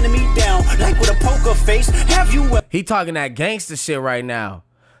watch your enemy down like with a poker face? Have you ever? He talking that gangster shit right now.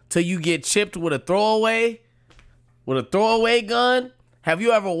 Till you get chipped with a throwaway gun? Have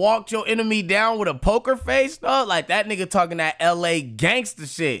you ever walked your enemy down with a poker face? No, like that nigga talking that LA gangster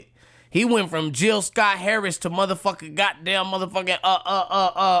shit. He went from Jill Scott Harris to motherfucking goddamn motherfucking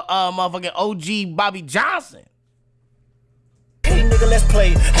motherfucking OG Bobby Johnson. Hey nigga, let's play.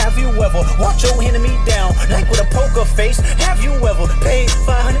 Have you ever watch your enemy down like with a poker face? Have you ever paid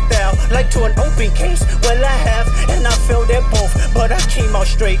 500,000 like to an open case? Well, I have, and I failed at both, but I came out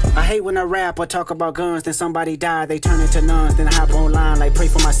straight. I hate when I rap or talk about guns, then somebody die, they turn into nuns, then I hop online like pray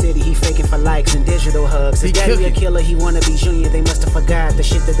for my city. He faking for likes and digital hugs. His daddy a killer, he wanna be junior. They must have forgot the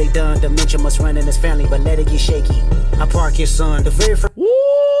shit that they done. Dementia must run in his family, but let it get shaky. I park your son. The very first. Woo!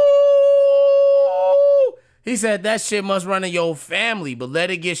 He said that shit must run in your family, but let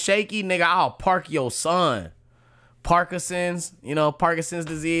it get shaky, nigga, I'll park your son. Parkinson's, you know, Parkinson's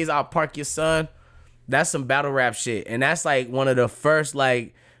disease, I'll park your son. That's some battle rap shit. And that's like one of the first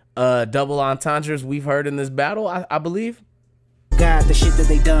like double entendres we've heard in this battle, I believe. God, the shit that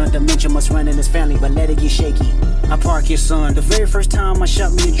they done, dementia must run in his family, but let it get shaky. I park your son. The very first time I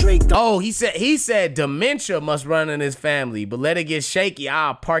shot me and Drake. Oh, he said dementia must run in his family, but let it get shaky.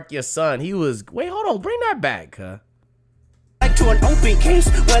 I'll park your son. He was, wait, hold on, bring that back, huh? Like to an open case,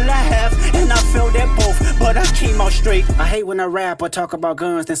 well I have, and I failed at both, but I came out straight. I hate when I rap or talk about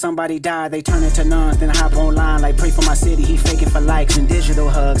guns, then somebody die, they turn into nuns, then I hop online like pray for my city. He faking for likes and digital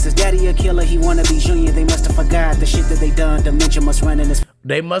hugs. His daddy a killer, he wanna be junior. They must have forgot the shit that they done. Dementia must run in his.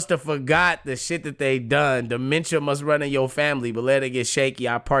 They must have forgot the shit that they done. Dementia must run in your family, but let it get shaky.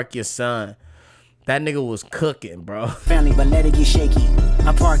 I park your son. That nigga was cooking, bro. Family, but let it get shaky.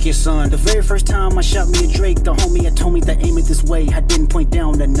 I park your son. The very first time I shot me a Drake, the homie had told me to aim it this way. I didn't point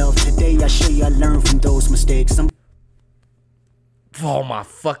down enough. Today I show you I learned from those mistakes. Oh my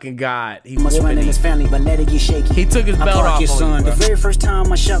fucking God. He must run in his family, but let it get shaky. He took his belt off your son. On you, the very first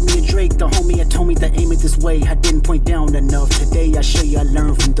time I shot me a Drake, the homie had told me to aim it this way. I didn't point down enough. Today I show you I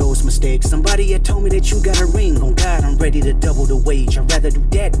learned from those mistakes. Somebody had told me that you got a ring. On God, I'm ready to double the wage. I'd rather do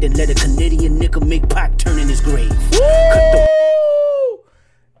that than let a Canadian nigga make Pac turn in his grave.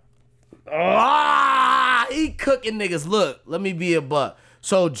 He cooking niggas. Look, let me be a buck.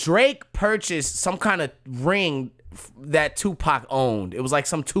 So Drake purchased some kind of ring that Tupac owned. It was like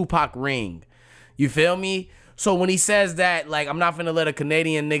some Tupac ring. You feel me? So when he says that, like, I'm not finna let a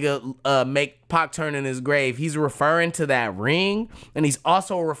Canadian nigga make Pac turn in his grave, he's referring to that ring, and he's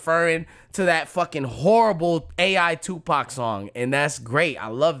also referring to that fucking horrible AI Tupac song, and that's great. I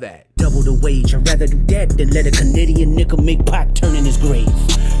love that. Double the wage. I'd rather do that than let a Canadian nigga make Pac turn in his grave.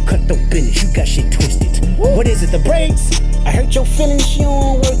 Cut the business, you got shit twisted. What is it, the brakes? I hurt your feelings, you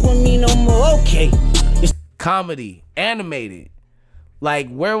don't work with me no more. Okay. Comedy, animated. Like,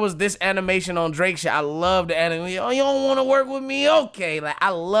 where was this animation on Drake shit? I love the animation. Oh, you don't want to work with me? Okay. Like, I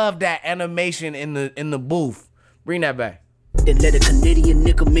love that animation in the booth. Bring that back. Then let a Canadian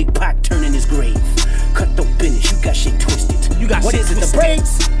nigga make Pac turn in his grave. Cut the business, you got shit twisted. You got what shit is twisted. It, the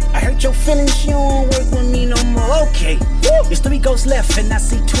brakes? I hurt your feelings, you don't work with me no more. Okay. There's 3 ghosts left, and I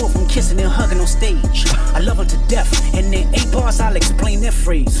see 2 of them kissing and hugging on stage. I love them to death, and in 8 bars I'll explain that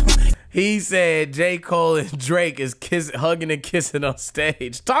phrase. He said J. Cole and Drake is hugging and kissing on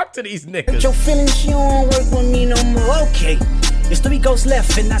stage. Talk to these niggas. Your feelings, you don't work with me no more. Okay. There's 3 ghosts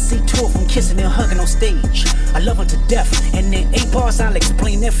left, and I see 2 of them kissing and hugging on stage. I love them to death, and in 8 bars I'll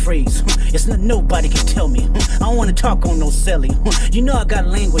explain that phrase. It's not nobody can tell me. I don't wanna talk on no celly. You know I got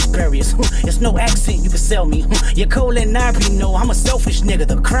language barriers. It's no accent you can sell me. You're cold and Ivory, no, I'm a selfish nigga.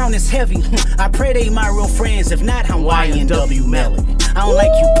 The crown is heavy. I pray they my real friends. If not, I'm YNW Melly. I don't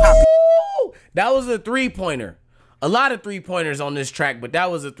like you, Poppy. That was a 3-pointer. A lot of 3-pointers on this track, but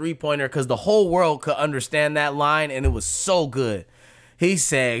that was a 3-pointer because the whole world could understand that line, and it was so good. He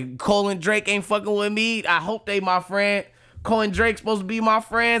said, Cole and Drake ain't fucking with me. I hope they my friend. Cole and Drake supposed to be my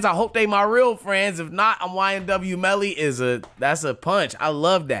friends. I hope they my real friends. If not, I'm YNW Melly. That's a punch. I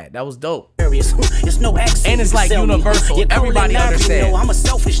love that. That was dope. It's no accent. And it's like universal. Everybody understands. I'm a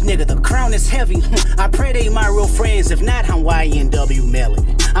selfish nigga. The crown is heavy. I pray they my real friends. If not, I'm YNW Melly.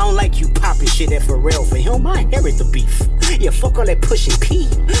 I don't like you popping shit at Pharrell. For him, I inherit the beef. Yeah, fuck all that pushing P.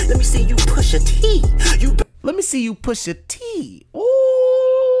 Let me see you push a T. Let me see you push a T.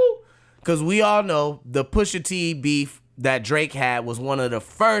 Ooh. Because we all know the Pusha T beef that Drake had was one of the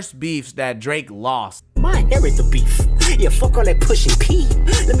first beefs that Drake lost. I inherit the beef. Yeah, fuck all that pushing P.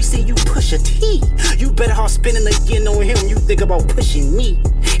 Let me see you push a T. You better hard spinning again on him. You think about pushing me.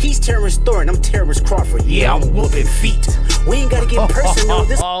 He's Terrence Thornton, I'm Terrence Crawford. Yeah, I'm whooping feet. We ain't gotta get personal.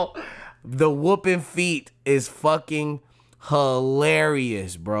 This the whooping feet is fucking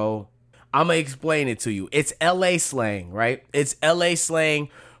hilarious, bro. I'ma explain it to you. It's LA slang, right? It's LA slang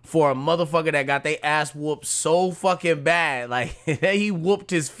for a motherfucker that got their ass whooped so fucking bad. Like, he whooped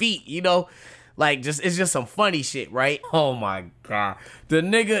his feet, you know? Like, it's just some funny shit, right? Oh my God. The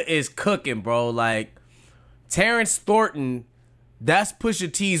nigga is cooking, bro. Like, Terrence Thornton, that's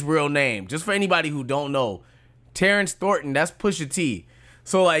Pusha T's real name. Just for anybody who don't know. Terrence Thornton, that's Pusha T.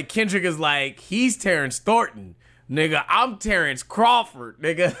 So, like, Kendrick is like, he's Terrence Thornton. Nigga, I'm Terrence Crawford,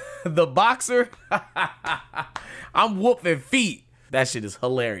 nigga. The boxer. I'm whooping feet. That shit is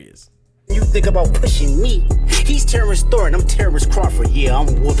hilarious. You think about pushing me. He's Terrence Thornton, I'm Terrence Crawford. Yeah,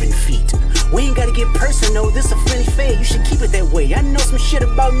 I'm whooping feet. We ain't gotta get personal, this a friendly fade. You should keep it that way. I know some shit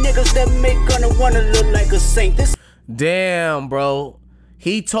about niggas that make gonna wanna look like a saint. This damn, bro.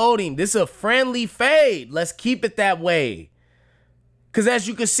 He told him, this a friendly fade. Let's keep it that way. Because as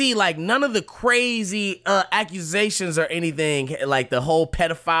you can see, like, none of the crazy accusations or anything, like the whole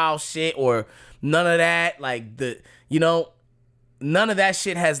pedophile shit or none of that, like, none of that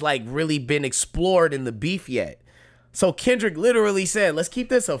shit has, like, really been explored in the beef yet. So Kendrick literally said, let's keep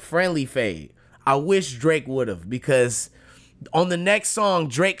this a friendly fade. I wish Drake would have, because on the next song,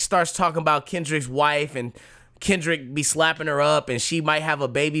 Drake starts talking about Kendrick's wife and Kendrick be slapping her up and she might have a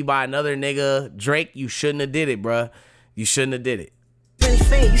baby by another nigga. Drake, you shouldn't have did it, bruh. You shouldn't have did it.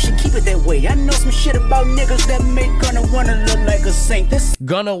 You should keep it that way. I know some shit about niggas that make gonna wanna look like a saint. This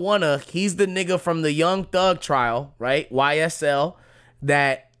Gunna Wanna, he's the nigga from the Young Thug trial, right? YSL.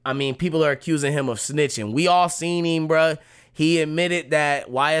 That, I mean, people are accusing him of snitching. We all seen him, bruh. He admitted that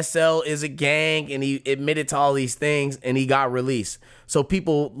YSL is a gang and he admitted to all these things and he got released. So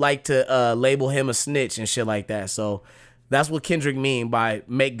people like to label him a snitch and shit like that. So that's what Kendrick mean by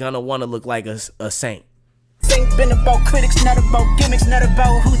make Gunna Wanna look like a saint. ain't been about critics, not about gimmicks, not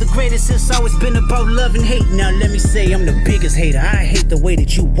about who the greatest. It's always been about love and hate. Now let me say I'm the biggest hater. I hate the way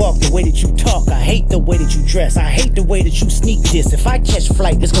that you walk, the way that you talk. I hate the way that you dress. I hate the way that you sneak this. If I catch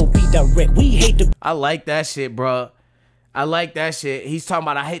flight, it's gonna be direct. We hate the... I like that shit, bro. I like that shit. He's talking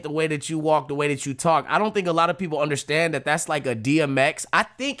about, I hate the way that you walk, the way that you talk. I don't think a lot of people understand that that's like a DMX. I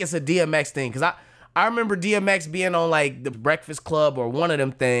think it's a DMX thing, because I remember DMX being on like the Breakfast Club or one of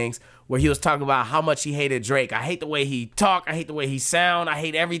them things where he was talking about how much he hated Drake. I hate the way he talk. I hate the way he sound. I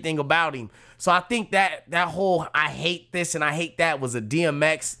hate everything about him. So I think that whole I hate this and I hate that was a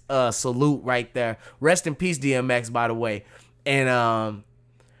DMX salute right there. Rest in peace, DMX, by the way. And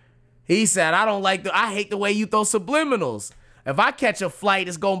he said, I hate the way you throw subliminals. If I catch a flight,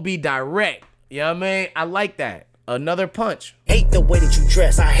 it's gonna be direct. You know what I mean? I like that. Another punch. Hate the way that you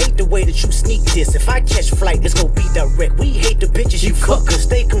dress. I hate the way that you sneak this. If I catch flight, it's gonna be direct. We hate the bitches you fuck, cause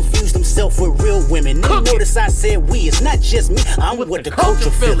they confuse themselves with real women. They notice I said we. It's not just me. I'm with the culture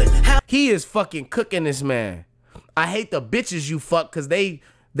feeling. He is fucking cooking this man. I hate the bitches you fuck, cause they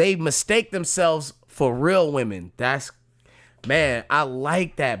mistake themselves for real women. That's, man, I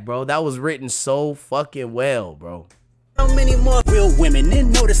like that, bro. That was written so fucking well, bro. How many more real women?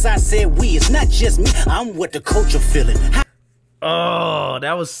 Then notice I said we. It's not just me. I'm with the culture feeling. Oh,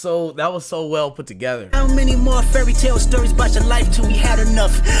 that was so well put together. How many more fairy tale stories about your life till we had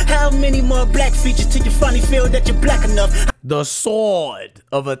enough? How many more black features till you finally feel that you're black enough? The sword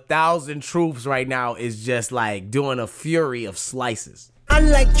of 1,000 truths right now is just like doing a fury of slices. I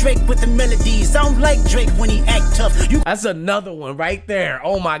like Drake with the melodies. I don't like Drake when he act tough. That's another one right there.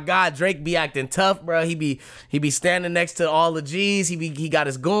 Oh my God, Drake be acting tough, bro. He be standing next to all the G's. He got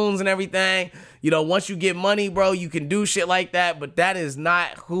his goons and everything. You know, once you get money, bro, you can do shit like that. But that is not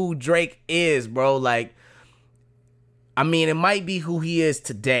who Drake is, bro. Like, I mean, it might be who he is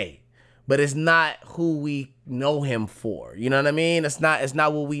today, but it's not who we know him for. You know what I mean? It's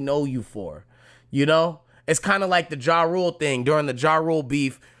not what we know you for. You know? It's kind of like the Ja Rule thing. During the Ja Rule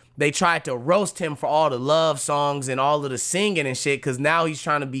beef, they tried to roast him for all the love songs and all of the singing and shit, because now he's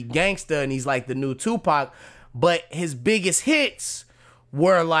trying to be gangsta and he's like the new Tupac. But his biggest hits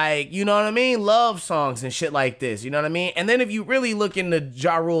were like, you know what I mean? Love songs and shit like this. You know what I mean? And then if you really look into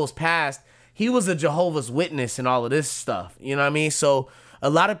Ja Rule's past, he was a Jehovah's Witness and all of this stuff. You know what I mean? So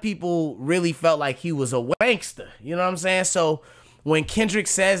a lot of people really felt like he was a wankster. You know what I'm saying? So when Kendrick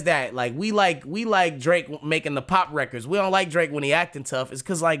says that, like, we like Drake making the pop records, we don't like Drake when he acting tough, it's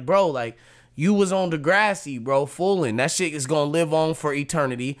because, like, bro, like, you was on Degrassi, bro, fooling. That shit is gonna live on for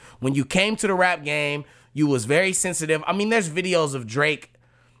eternity. When you came to the rap game, you was very sensitive. I mean, there's videos of Drake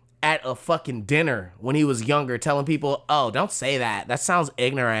at a fucking dinner when he was younger telling people, oh, don't say that. That sounds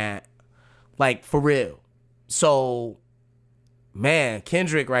ignorant. Like, for real. So, man,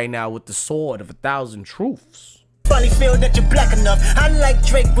 Kendrick right now with the sword of 1,000 truths. Finally feel that you're black enough. I like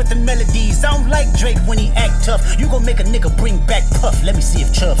Drake with the melodies. I don't like Drake when he act tough. You gon' make a nigga bring back Puff. Let me see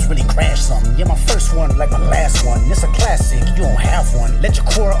if Chubbs really crashed something. Yeah, my first one like my last one. It's a classic. You don't have one. Let your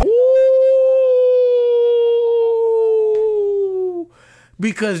core. Ooh.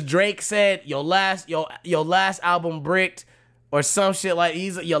 Because Drake said your last album bricked, or some shit like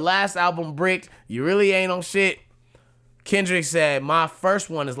your last album bricked. You really ain't on shit. Kendrick said, my first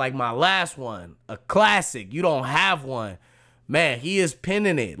one is like my last one. A classic. You don't have one. Man, he is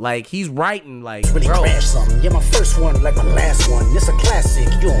penning it. Like, he's writing, like, really bro. Crash something. Yeah, my first one like my last one. It's a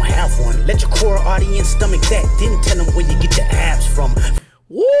classic. You don't have one. Let your core audience stomach that. Then tell them where you get your abs from.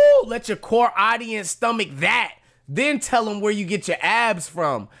 Woo! Let your core audience stomach that. Then tell them where you get your abs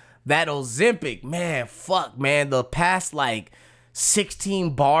from. That Ozempic. Man, fuck, man. The past, like, 16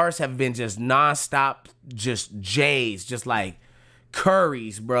 bars have been just nonstop, just J's, just like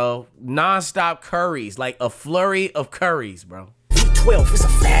curries, bro. Nonstop curries, like a flurry of curries, bro. V12 is a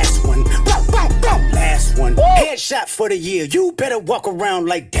fast one. Last one. Woo! Headshot for the year. You better walk around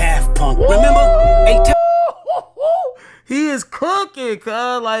like Daft Punk. Woo! Remember? He is cooking,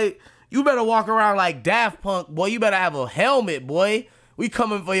 cuz. Like, you better walk around like Daft Punk, boy. You better have a helmet, boy. We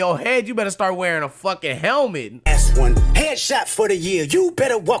coming for your head. You better start wearing a fucking helmet. Last one. Headshot for the year. You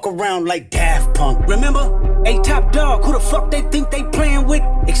better walk around like Daft Punk. Remember? Hey, top dog, who the fuck they think they playing with?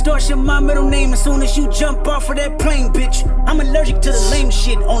 Extortion my middle name as soon as you jump off of that plane, bitch. I'm allergic to the lame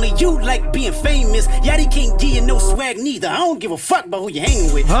shit. Only you like being famous. Yachty can't give you no swag neither. I don't give a fuck about who you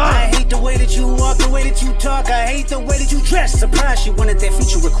hanging with. I hate the way that you walk, the way that you talk. I hate the way that you dress. Surprised you wanted that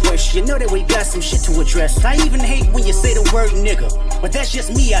feature request. You know that we got some shit to address. I even hate when you say the word nigga. But that's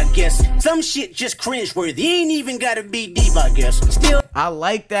just me, I guess. Some shit just cringeworthy. Ain't even gotta be deep, I guess. Still, I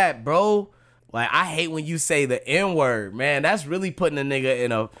like that, bro. Like, I hate when you say the N-word, man. That's really putting a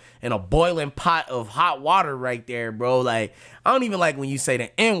nigga in a boiling pot of hot water right there, bro. Like, I don't even like when you say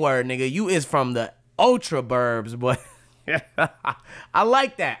the N-word, nigga. You is from the ultra burbs, boy. I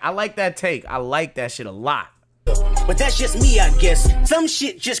like that. I like that take. I like that shit a lot. But that's just me, I guess. Some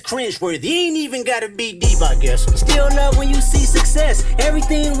shit just cringeworthy. Ain't even gotta be deep, I guess. Still love when you see success.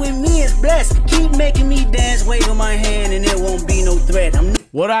 Everything with me is blessed. Keep making me dance, waving my hand, and it won't be no threat.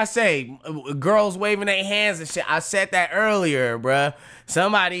 What'd I say? Girls waving their hands and shit. I said that earlier, bruh.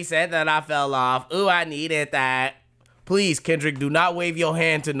 Somebody said that I fell off. Ooh, I needed that. Please, Kendrick, do not wave your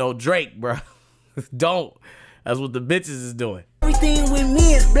hand to no Drake, bruh. Don't. That's what the bitches is doing. Everything with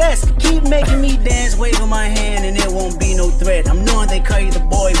me is blessed. Keep making me dance, waving my hand, and it won't be no threat. I'm knowing they call you the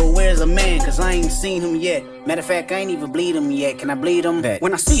boy, but where's the man? Cause I ain't seen him yet. Matter of fact, I ain't even bleed him yet. Can I bleed him?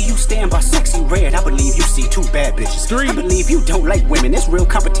 When I see you stand by sexy red, I believe you see two bad bitches. 3. I believe you don't like women. It's real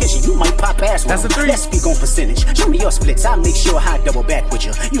competition. You might pop ass one. That's a 3. Let's speak on percentage. Show me your splits. I'll make sure I double back with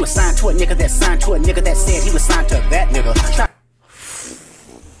you. You assigned to a nigga that signed to a nigga that said he was signed to that nigga.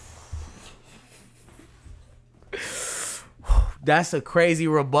 That's a crazy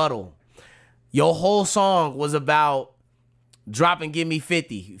rebuttal. Your whole song was about drop and give me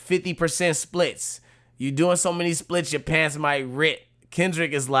 50% splits. You doing so many splits, your pants might rip.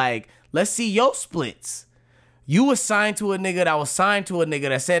 Kendrick is like, let's see your splits. You was signed to a nigga that was signed to a nigga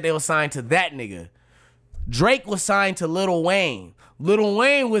that said they was signed to that nigga. Drake was signed to Lil Wayne. Lil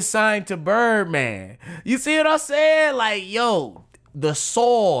Wayne was signed to Birdman. You see what I'm saying? Like, yo, the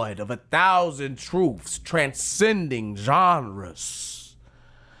sword of 1,000 truths transcending genres.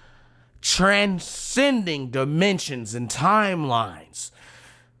 transcending dimensions and timelines,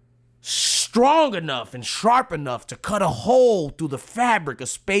 strong enough and sharp enough to cut a hole through the fabric of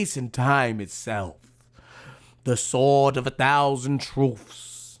space and time itself. The sword of 1,000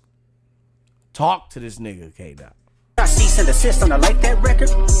 truths. Talk to this nigga, K-Dot. I cease and desist on a like that record.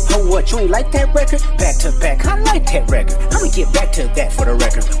 Oh, what, you ain't like that record? Back to back, I like that record. I'ma get back to that for the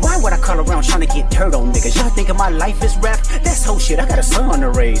record. Why would I call around trying to get dirt on niggas? Y'all thinking my life is rap? That's whole shit. I got a son to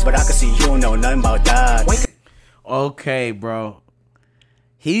raise, but I can see you don't know nothing about that. Okay, bro.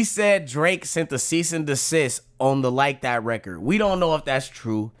 He said Drake sent a cease and desist on the Like That record. We don't know if that's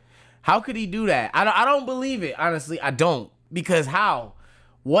true. How could he do that? I don't believe it, honestly. I don't. Because how?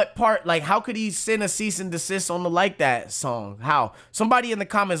 What part? Like, how could he send a cease and desist on the Like That song? How? Somebody in the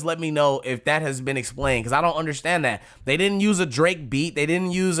comments let me know if that has been explained, because I don't understand that. They didn't use a Drake beat. They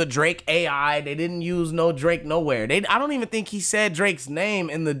didn't use a Drake AI. They didn't use no Drake nowhere. I don't even think he said Drake's name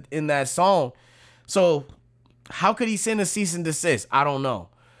in that song. So how could he send a cease and desist? I don't know.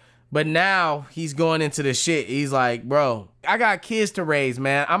 But now he's going into the shit. He's like, bro, I got kids to raise,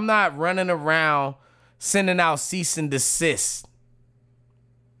 man. I'm not running around sending out cease and desist.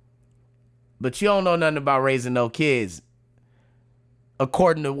 But you don't know nothing about raising no kids,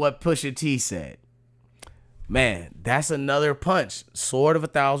 according to what Pusha T said. Man, that's another punch. Sword of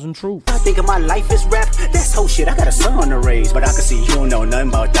 1,000 truths. I think my life is rap. That's whole shit. I got a son to raise, but I can see you don't know nothing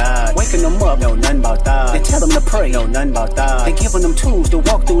about that. Waking them up, know nothing about that. Then tell them to pray, know nothing about that. Then giving them tools to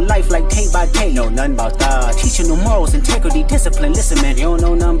walk through life like day by day, know nothing about that. Teaching them morals, integrity, discipline. Listen, man, you don't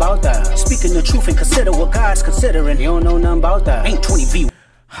know nothing about that. Speaking the truth and consider what God's considering. You don't know nothing about that. Ain't 20V.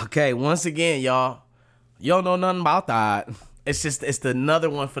 Okay, once again, y'all, you don't know nothing about that. It's another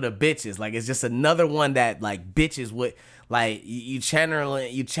one for the bitches. Like, it's just another one that, like, bitches would, like, you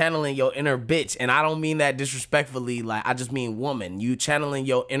channeling your inner bitch. And I don't mean that disrespectfully. Like, I just mean woman. You channeling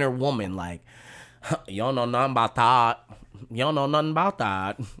your inner woman. Like, you don't know nothing about that. You don't know nothing about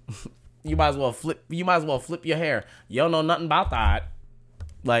that. You might as well flip your hair. You don't know nothing about that.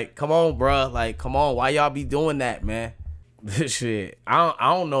 Like, come on, bruh. Like, come on. Why y'all be doing that, man? Shit, I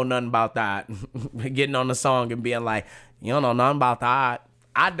don't know nothing about that. Getting on the song and being like, you don't know nothing about that.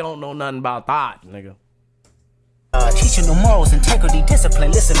 I don't know nothing about that, nigga. Teaching them morals, integrity, discipline.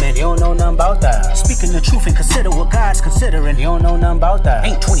 Listen, man, you don't know nothing about that. Speaking the truth and consider what God's considering. You don't know nothing about that.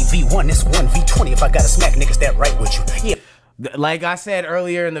 Ain't 20v1, it's 1v20. If I gotta smack niggas that right with you. Yeah. Like I said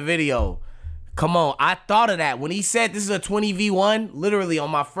earlier in the video, come on, I thought of that. When he said this is a 20v1, literally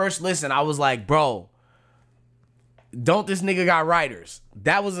on my first listen, I was like, bro, don't this nigga got writers?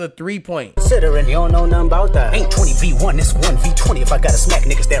 That was a 3-point. Considering you don't know nothing about that. Ain't 20v1, it's 1v20. If I gotta smack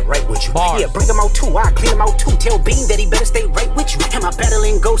niggas that right with you. Bars. Yeah, bring them out too. I clean them out too. Tell Bean that he better stay right with you. Am I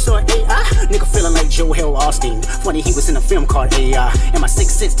battling ghosts or AI? Nigga feeling like Joel Austin. Funny he was in a film called AI. And my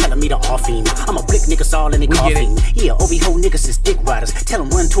sixth sense telling me to off him. I'm a blick niggas all in the coffin. Yeah, OB-ho niggas is dick riders. Tell them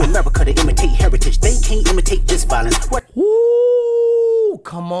run to America to imitate heritage. They can't imitate this violence. What? Ooh,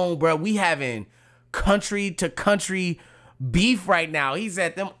 come on, bro. We having country to country beef right now. He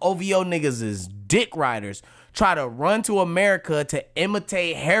said them OVO niggas is dick riders. Try to run to America to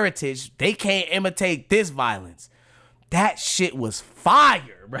imitate heritage. They can't imitate this violence. That shit was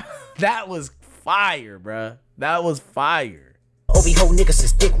fire, bro. That was fire, bro. That was fire. OVO niggas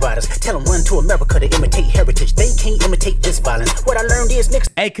is dick riders. Tell them run to America to imitate heritage. They can't imitate this violence. What I learned is niggas.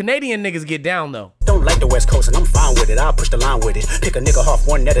 Hey, Canadian niggas get down though. Don't like the West Coast and I'm fine with it. I'll push the line with it. Pick a nigga off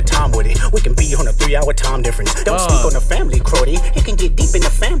one at a time with it. We can be on a 3-hour time difference. Don't speak on the family, Crody. It can get deep in the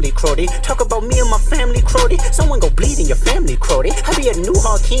family, Crody. Talk about me and my family, Crody. Someone go bleed in your family, Crody. I be at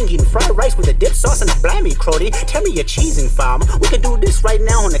Newhall King eating fried rice with a dip sauce and a blammy, Crody. Tell me your cheesing farm. We can do this right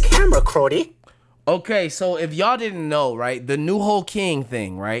now on the camera, Crody. Okay, so if y'all didn't know, right, the New Whole King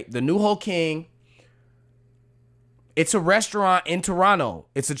thing, right? The New Whole King, it's a restaurant in Toronto.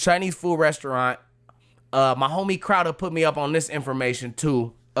 It's a Chinese food restaurant. My homie Crowder put me up on this information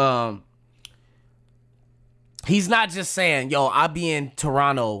too. He's not just saying, yo, I be in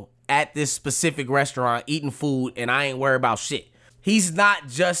Toronto at this specific restaurant eating food and I ain't worried about shit. He's not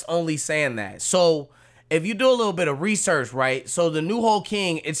just only saying that. So if you do a little bit of research, right? So the New Whole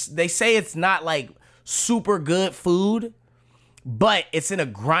King, they say it's not like super good food, but it's in a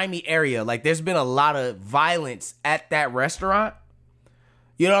grimy area. Like there's been a lot of violence at that restaurant.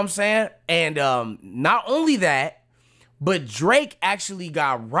 You know what I'm saying? And not only that, but Drake actually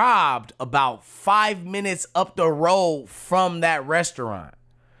got robbed about 5 minutes up the road from that restaurant.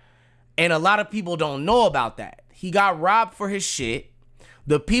 And a lot of people don't know about that. He got robbed for his shit.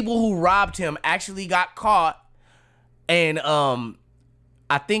 The people who robbed him actually got caught, and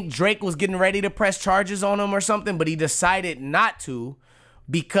I think Drake was getting ready to press charges on him or something, but he decided not to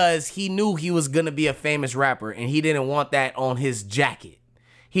because he knew he was gonna be a famous rapper and he didn't want that on his jacket.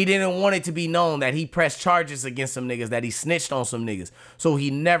 He didn't want it to be known that he pressed charges against some niggas, that he snitched on some niggas. So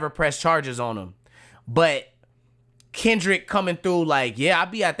he never pressed charges on them. But Kendrick coming through like, yeah, I'll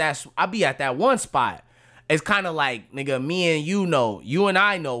be at that one spot. It's kind of like, nigga, me and you and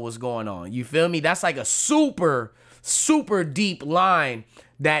I know what's going on. You feel me? That's like a super, super deep line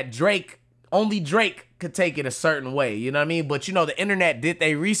that only Drake could take it a certain way. You know what I mean? But you know, the internet did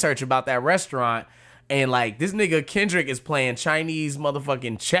they research about that restaurant, and like this nigga Kendrick is playing Chinese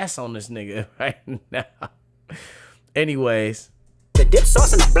motherfucking chess on this nigga right now. Anyways. The dip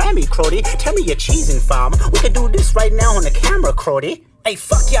sauce and the blammy, Crody. Tell me your cheesing farm. We could do this right now on the camera, Crody. Hey,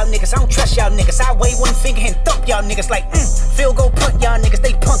 fuck y'all niggas, I don't trust y'all niggas. I wave one finger and thump y'all niggas like, field goal punt y'all niggas,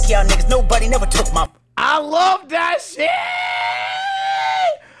 they punk y'all niggas. Nobody never took my... I love that shit!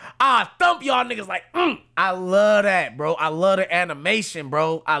 I thump y'all niggas like, I love that, bro. I love the animation,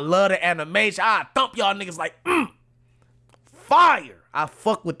 bro. I love the animation. I thump y'all niggas like, fire. I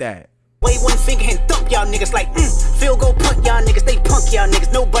fuck with that. Wave one finger and thump y'all niggas like, field goal punt y'all niggas, they punk y'all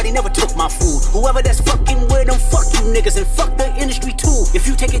niggas. Nobody never took my food. Whoever that's fucking with them, fuck you niggas and fuck the industry too. If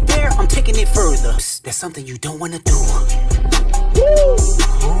you take it there, I'm taking it further. Psst, that's something you don't wanna do. Woo!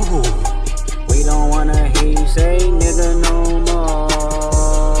 Ooh. We don't wanna hear you say nigga no more.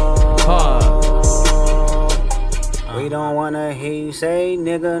 We don't wanna hear you say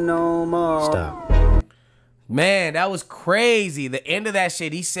nigga no more. Stop. Man, that was crazy. The end of that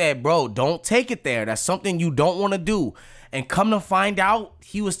shit, he said, bro, don't take it there. That's something you don't want to do. And come to find out,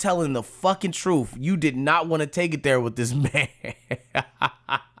 he was telling the fucking truth. You did not want to take it there with this man.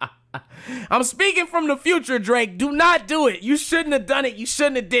 I'm speaking from the future, Drake. Do not do it. You shouldn't have done it. You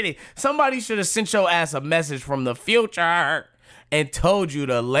shouldn't have did it. Somebody should have sent your ass a message from the future and told you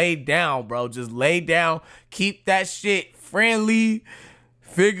to lay down, bro. Just lay down. Keep that shit friendly.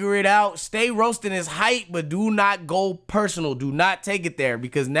 Figure it out. Stay roasting his hype, but do not go personal. Do not take it there,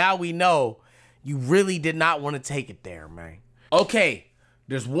 because now we know you really did not want to take it there, man. Okay,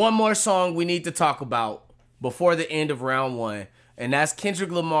 there's one more song we need to talk about before the end of round one, and that's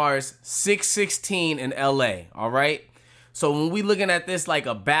Kendrick Lamar's 616 in LA, all right? So when we looking at this like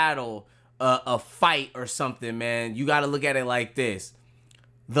a battle, a fight or something, man, you got to look at it like this.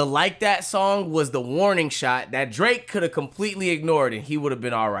 The Like That song was the warning shot that Drake could have completely ignored and he would have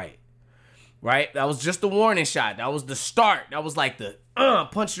been all right. Right? That was just the warning shot. That was the start. That was like the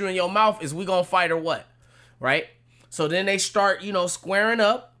punch you in your mouth. Is we gonna fight or what? Right? So then they start, you know, squaring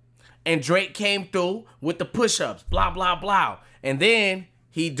up, and Drake came through with the push-ups, blah, blah, blah. And then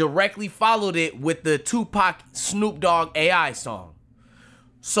he directly followed it with the Tupac Snoop Dogg AI song.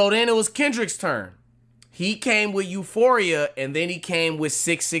 So then it was Kendrick's turn. He came with Euphoria, and then he came with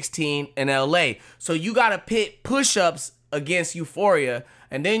 616 in LA. So you got to pit push-ups against Euphoria,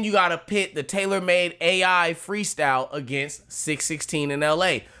 and then you got to pit the tailor-made AI freestyle against 616 in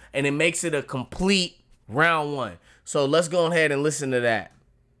LA. And it makes it a complete round one. So let's go ahead and listen to that.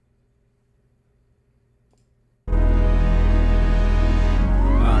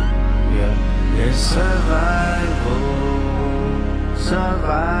 Yeah. It's survival,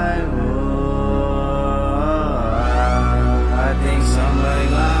 survival. I think somebody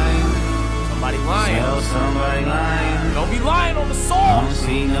lying. Somebody lying. Tell somebody lying. Don't be lying on the song. I don't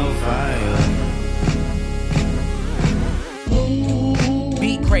see no fire.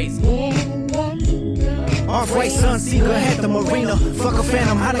 Beat crazy. Off-white Sunseeker had the marina. Fuck a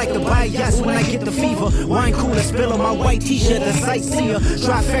phantom, I like to buy yachts when I get the fever. Wine cooler, spill on my white t-shirt, the sightseer.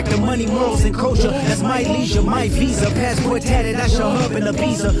 Trifecta, money, morals, and culture. That's my leisure, my visa. Passport tatted, I shall hub in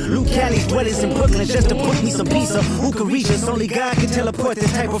Ibiza. Luke Cali's dwellers in Brooklyn just to put me some pizza. Who can reach us? Only God can teleport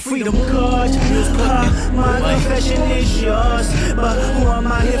this type of freedom. God, my confession is yours. But who am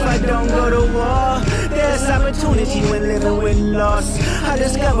I if I don't go to war? There's opportunity when living with loss. I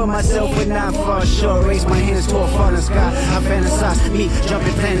discover myself when I fall short. Raise my hands to a falling sky. I fantasize me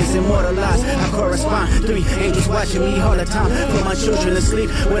jumping planets and mortalized. I correspond. 3 angels watching me all the time. Put my children to sleep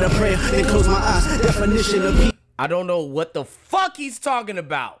with a prayer, then close my eyes. Definition of peace. I don't know what the fuck he's talking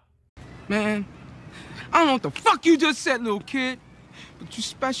about. Man, I don't know what the fuck you just said, little kid, but you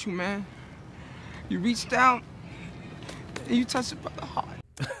special, man. You reached out and you touched it by the heart.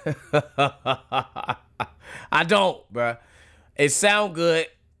 I don't, bruh. It sound good.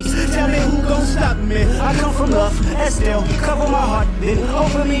 Tell me who gon' stop me. I come from love, and still cover my heart, then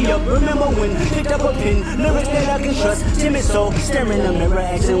open me up. Remember when picked up a pen, lyrics that I can trust. Timid soul, staring in the mirror,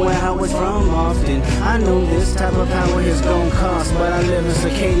 asking where I was from often. I know this type of power is gon' cost, but I live in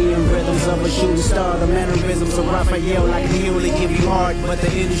circadian rhythms of a shooting star. The mannerisms of Raphael, like he only give you heart, but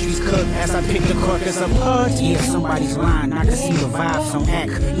the industry's cooked as I pick the carcass apart. Yeah, somebody's lying, I can see the vibes on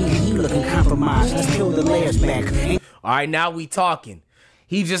act. Even he looking compromised, let's peel the layers back. All right, now we talking.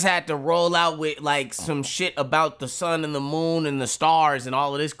 He just had to roll out with like some shit about the sun and the moon and the stars and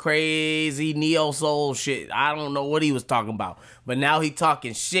all of this crazy neo soul shit. I don't know what he was talking about, but now he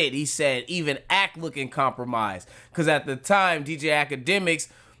talking shit. He said even act looking compromised, because at the time DJ Academics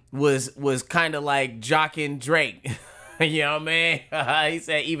was kind of like jocking Drake. You know what I mean? He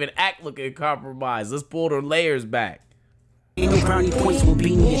said even act looking compromised. Let's pull the layers back. Ain't no brownie points will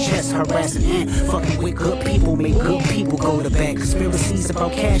be in your chest, harassing and fucking with good people, make good people go to bed. Conspiracies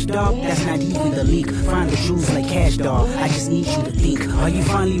about cash, dog, that's not even the leak. Find the truths like cash, dog, I just need you to think. Are you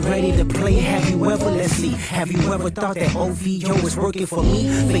finally ready to play? Have you ever, let's see, have you ever thought that OVO is working for me?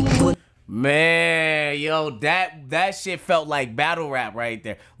 Fake bullet. Man, yo, that shit felt like battle rap right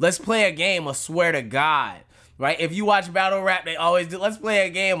there. Let's play a game of swear to God, right? If you watch battle rap, they always do, let's play a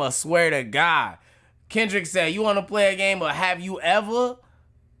game of swear to God. Kendrick said, you want to play a game of have you ever?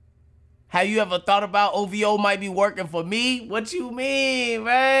 Have you ever thought about OVO might be working for me? What you mean,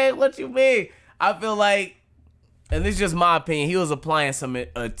 man? What you mean? I feel like, and this is just my opinion, he was applying some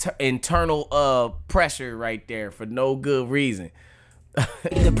internal pressure right there for no good reason.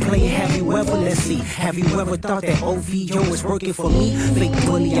 The play, have you ever, let's see, have you ever thought that OVO is working for me? Fake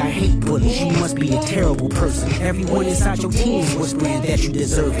bully, I hate bullies, you must be a terrible person. Everyone inside your team is whispering that you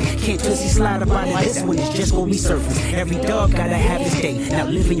deserve it. Can't Tussie slide about it, this one is just gonna be surface. Every dog gotta have his day, now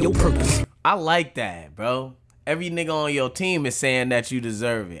live in your purpose. I like that, bro. Every nigga on your team is saying that you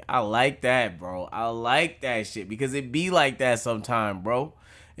deserve it. I like that, bro. I like that shit, because it be like that sometime, bro.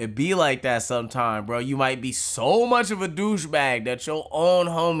 It be like that sometime, bro. You might be so much of a douchebag that your own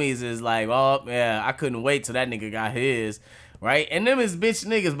homies is like, oh, yeah, I couldn't wait till that nigga got his, right? And them is bitch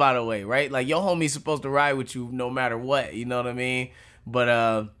niggas, by the way, right? Like, your homie's supposed to ride with you no matter what, you know what I mean? But,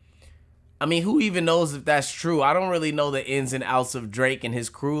 I mean, who even knows if that's true? I don't really know the ins and outs of Drake and his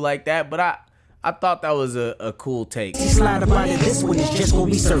crew like that, but I thought that was a cool take. Slide about it, this one is just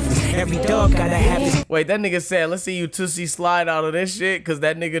gonna be surface. Every dog gotta have his. Wait, that nigga said, let's see you Tootsie slide out of this shit, because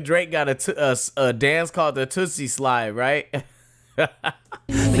that nigga Drake got a dance called the Tootsie Slide, right?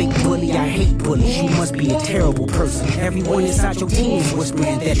 Fake bully, I hate bullies, you must be a terrible person. Everyone inside your team is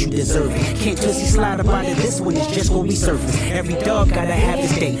whispering that you deserve it. Can't Tussie slide about it, this one is just gonna be surface. Every dog gotta have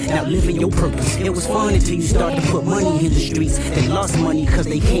his day, now live in your purpose. It was fun until you start to put money in the streets. They lost money cause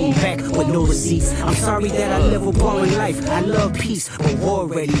they came back with no receipts. I'm sorry that I live a boring life, I love peace, but war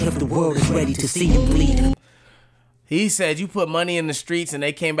ready if the world is ready to see you bleed. He said you put money in the streets and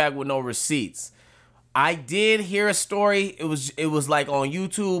they came back with no receipts. I did hear a story. It was like on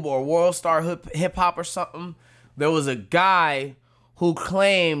YouTube or World Star Hip Hop or something. There was a guy who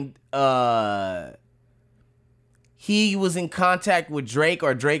claimed he was in contact with Drake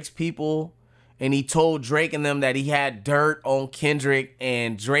or Drake's people, and he told Drake and them that he had dirt on Kendrick,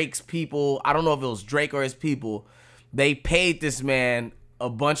 and Drake's people, I don't know if it was Drake or his people, they paid this man a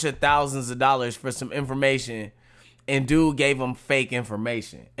bunch of thousands of dollars for some information, and dude gave him fake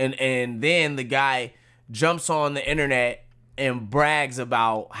information. And then the guy jumps on the internet and brags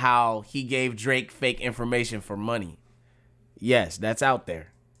about how he gave Drake fake information for money. Yes, that's out there.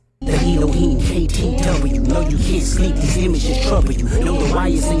 The Elohim, KTW, no you can't sleep, these images trouble you. Know the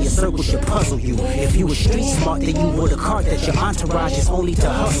wires in your circle should puzzle you. If you were street smart, then you would have caught that your entourage is only to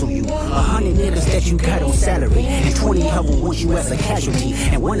hustle you. 100 niggas that you got on salary, and 20 of them want you as a casualty.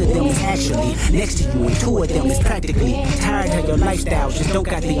 And one of them is actually next to you, and 2 of them is practically tired of your lifestyle, just don't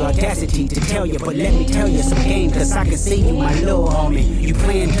got the audacity to tell you. But let me tell you some game, cause I can see you, my little homie. You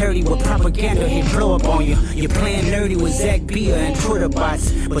playing dirty with propaganda, hit blow up on you. You're playing nerdy with Zach Bia and Twitter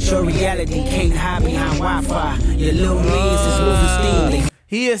bots, but your reality can't hide behind Wi-Fi. Your little mans is losing steam.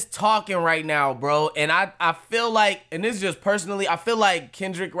 He is talking right now, bro. And I feel like, and this is just personally, I feel like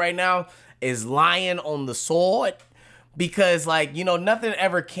Kendrick right now is lying on the sword. Because, like, you know, nothing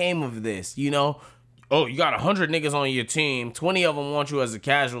ever came of this, you know? Oh, you got 100 niggas on your team. 20 of them want you as a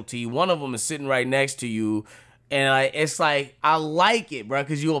casualty. One of them is sitting right next to you. And it's like, I like it, bro,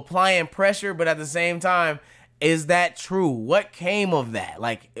 because you're applying pressure, but at the same time, is that true? What came of that?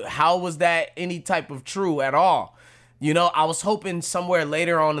 Like, how was that any type of true at all? You know, I was hoping somewhere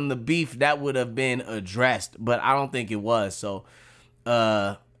later on in the beef that would have been addressed, but I don't think it was. So,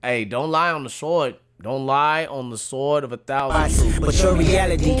 hey, don't lie on the sword. Don't lie on the sword of 1,000 truths. But your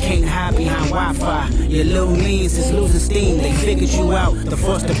reality can't hide behind Wi-Fi. Your little means is losing steam. They figured you out. The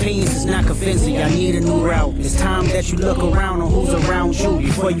first opinions is not convincing. I need a new route. It's time that you look around on who's around you.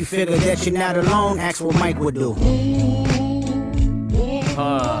 Before you figure that you're not alone, ask what Mike would do.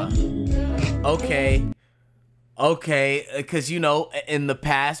 Okay, because, you know, in the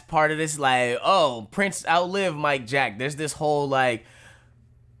past, part of this, like, oh, Prince outlived Mike Jack. There's this whole, like,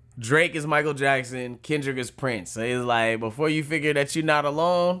 Drake is Michael Jackson, Kendrick is Prince. So it's like, before you figure that you're not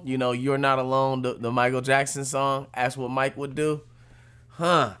alone, you know, you're not alone, the Michael Jackson song, ask what Mike would do.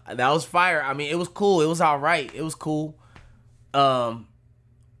 That was fire. I mean, it was cool. It was all right. It was cool. I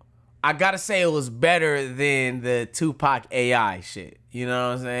gotta say it was better than the Tupac AI shit. You know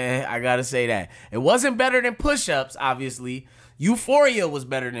what I'm saying? I gotta say that. It wasn't better than Push-Ups, obviously. Euphoria was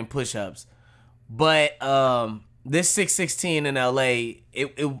better than Push-Ups. But this 616 in LA,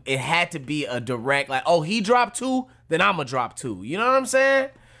 it had to be a direct, like, oh, he dropped 2, then I'ma drop 2. You know what I'm saying?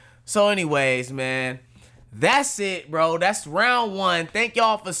 So anyways, man, that's it, bro. That's round 1. Thank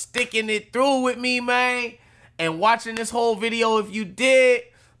y'all for sticking it through with me, man, and watching this whole video. If you did,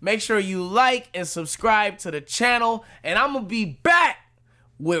 make sure you like and subscribe to the channel, and I'm gonna be back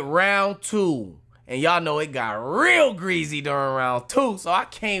with round 2. And y'all know it got real greasy during round 2, so I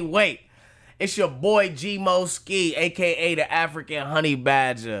can't wait. It's your boy G-Mo Skee, aka the African Honey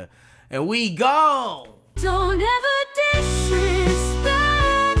Badger, and we gone. Don't ever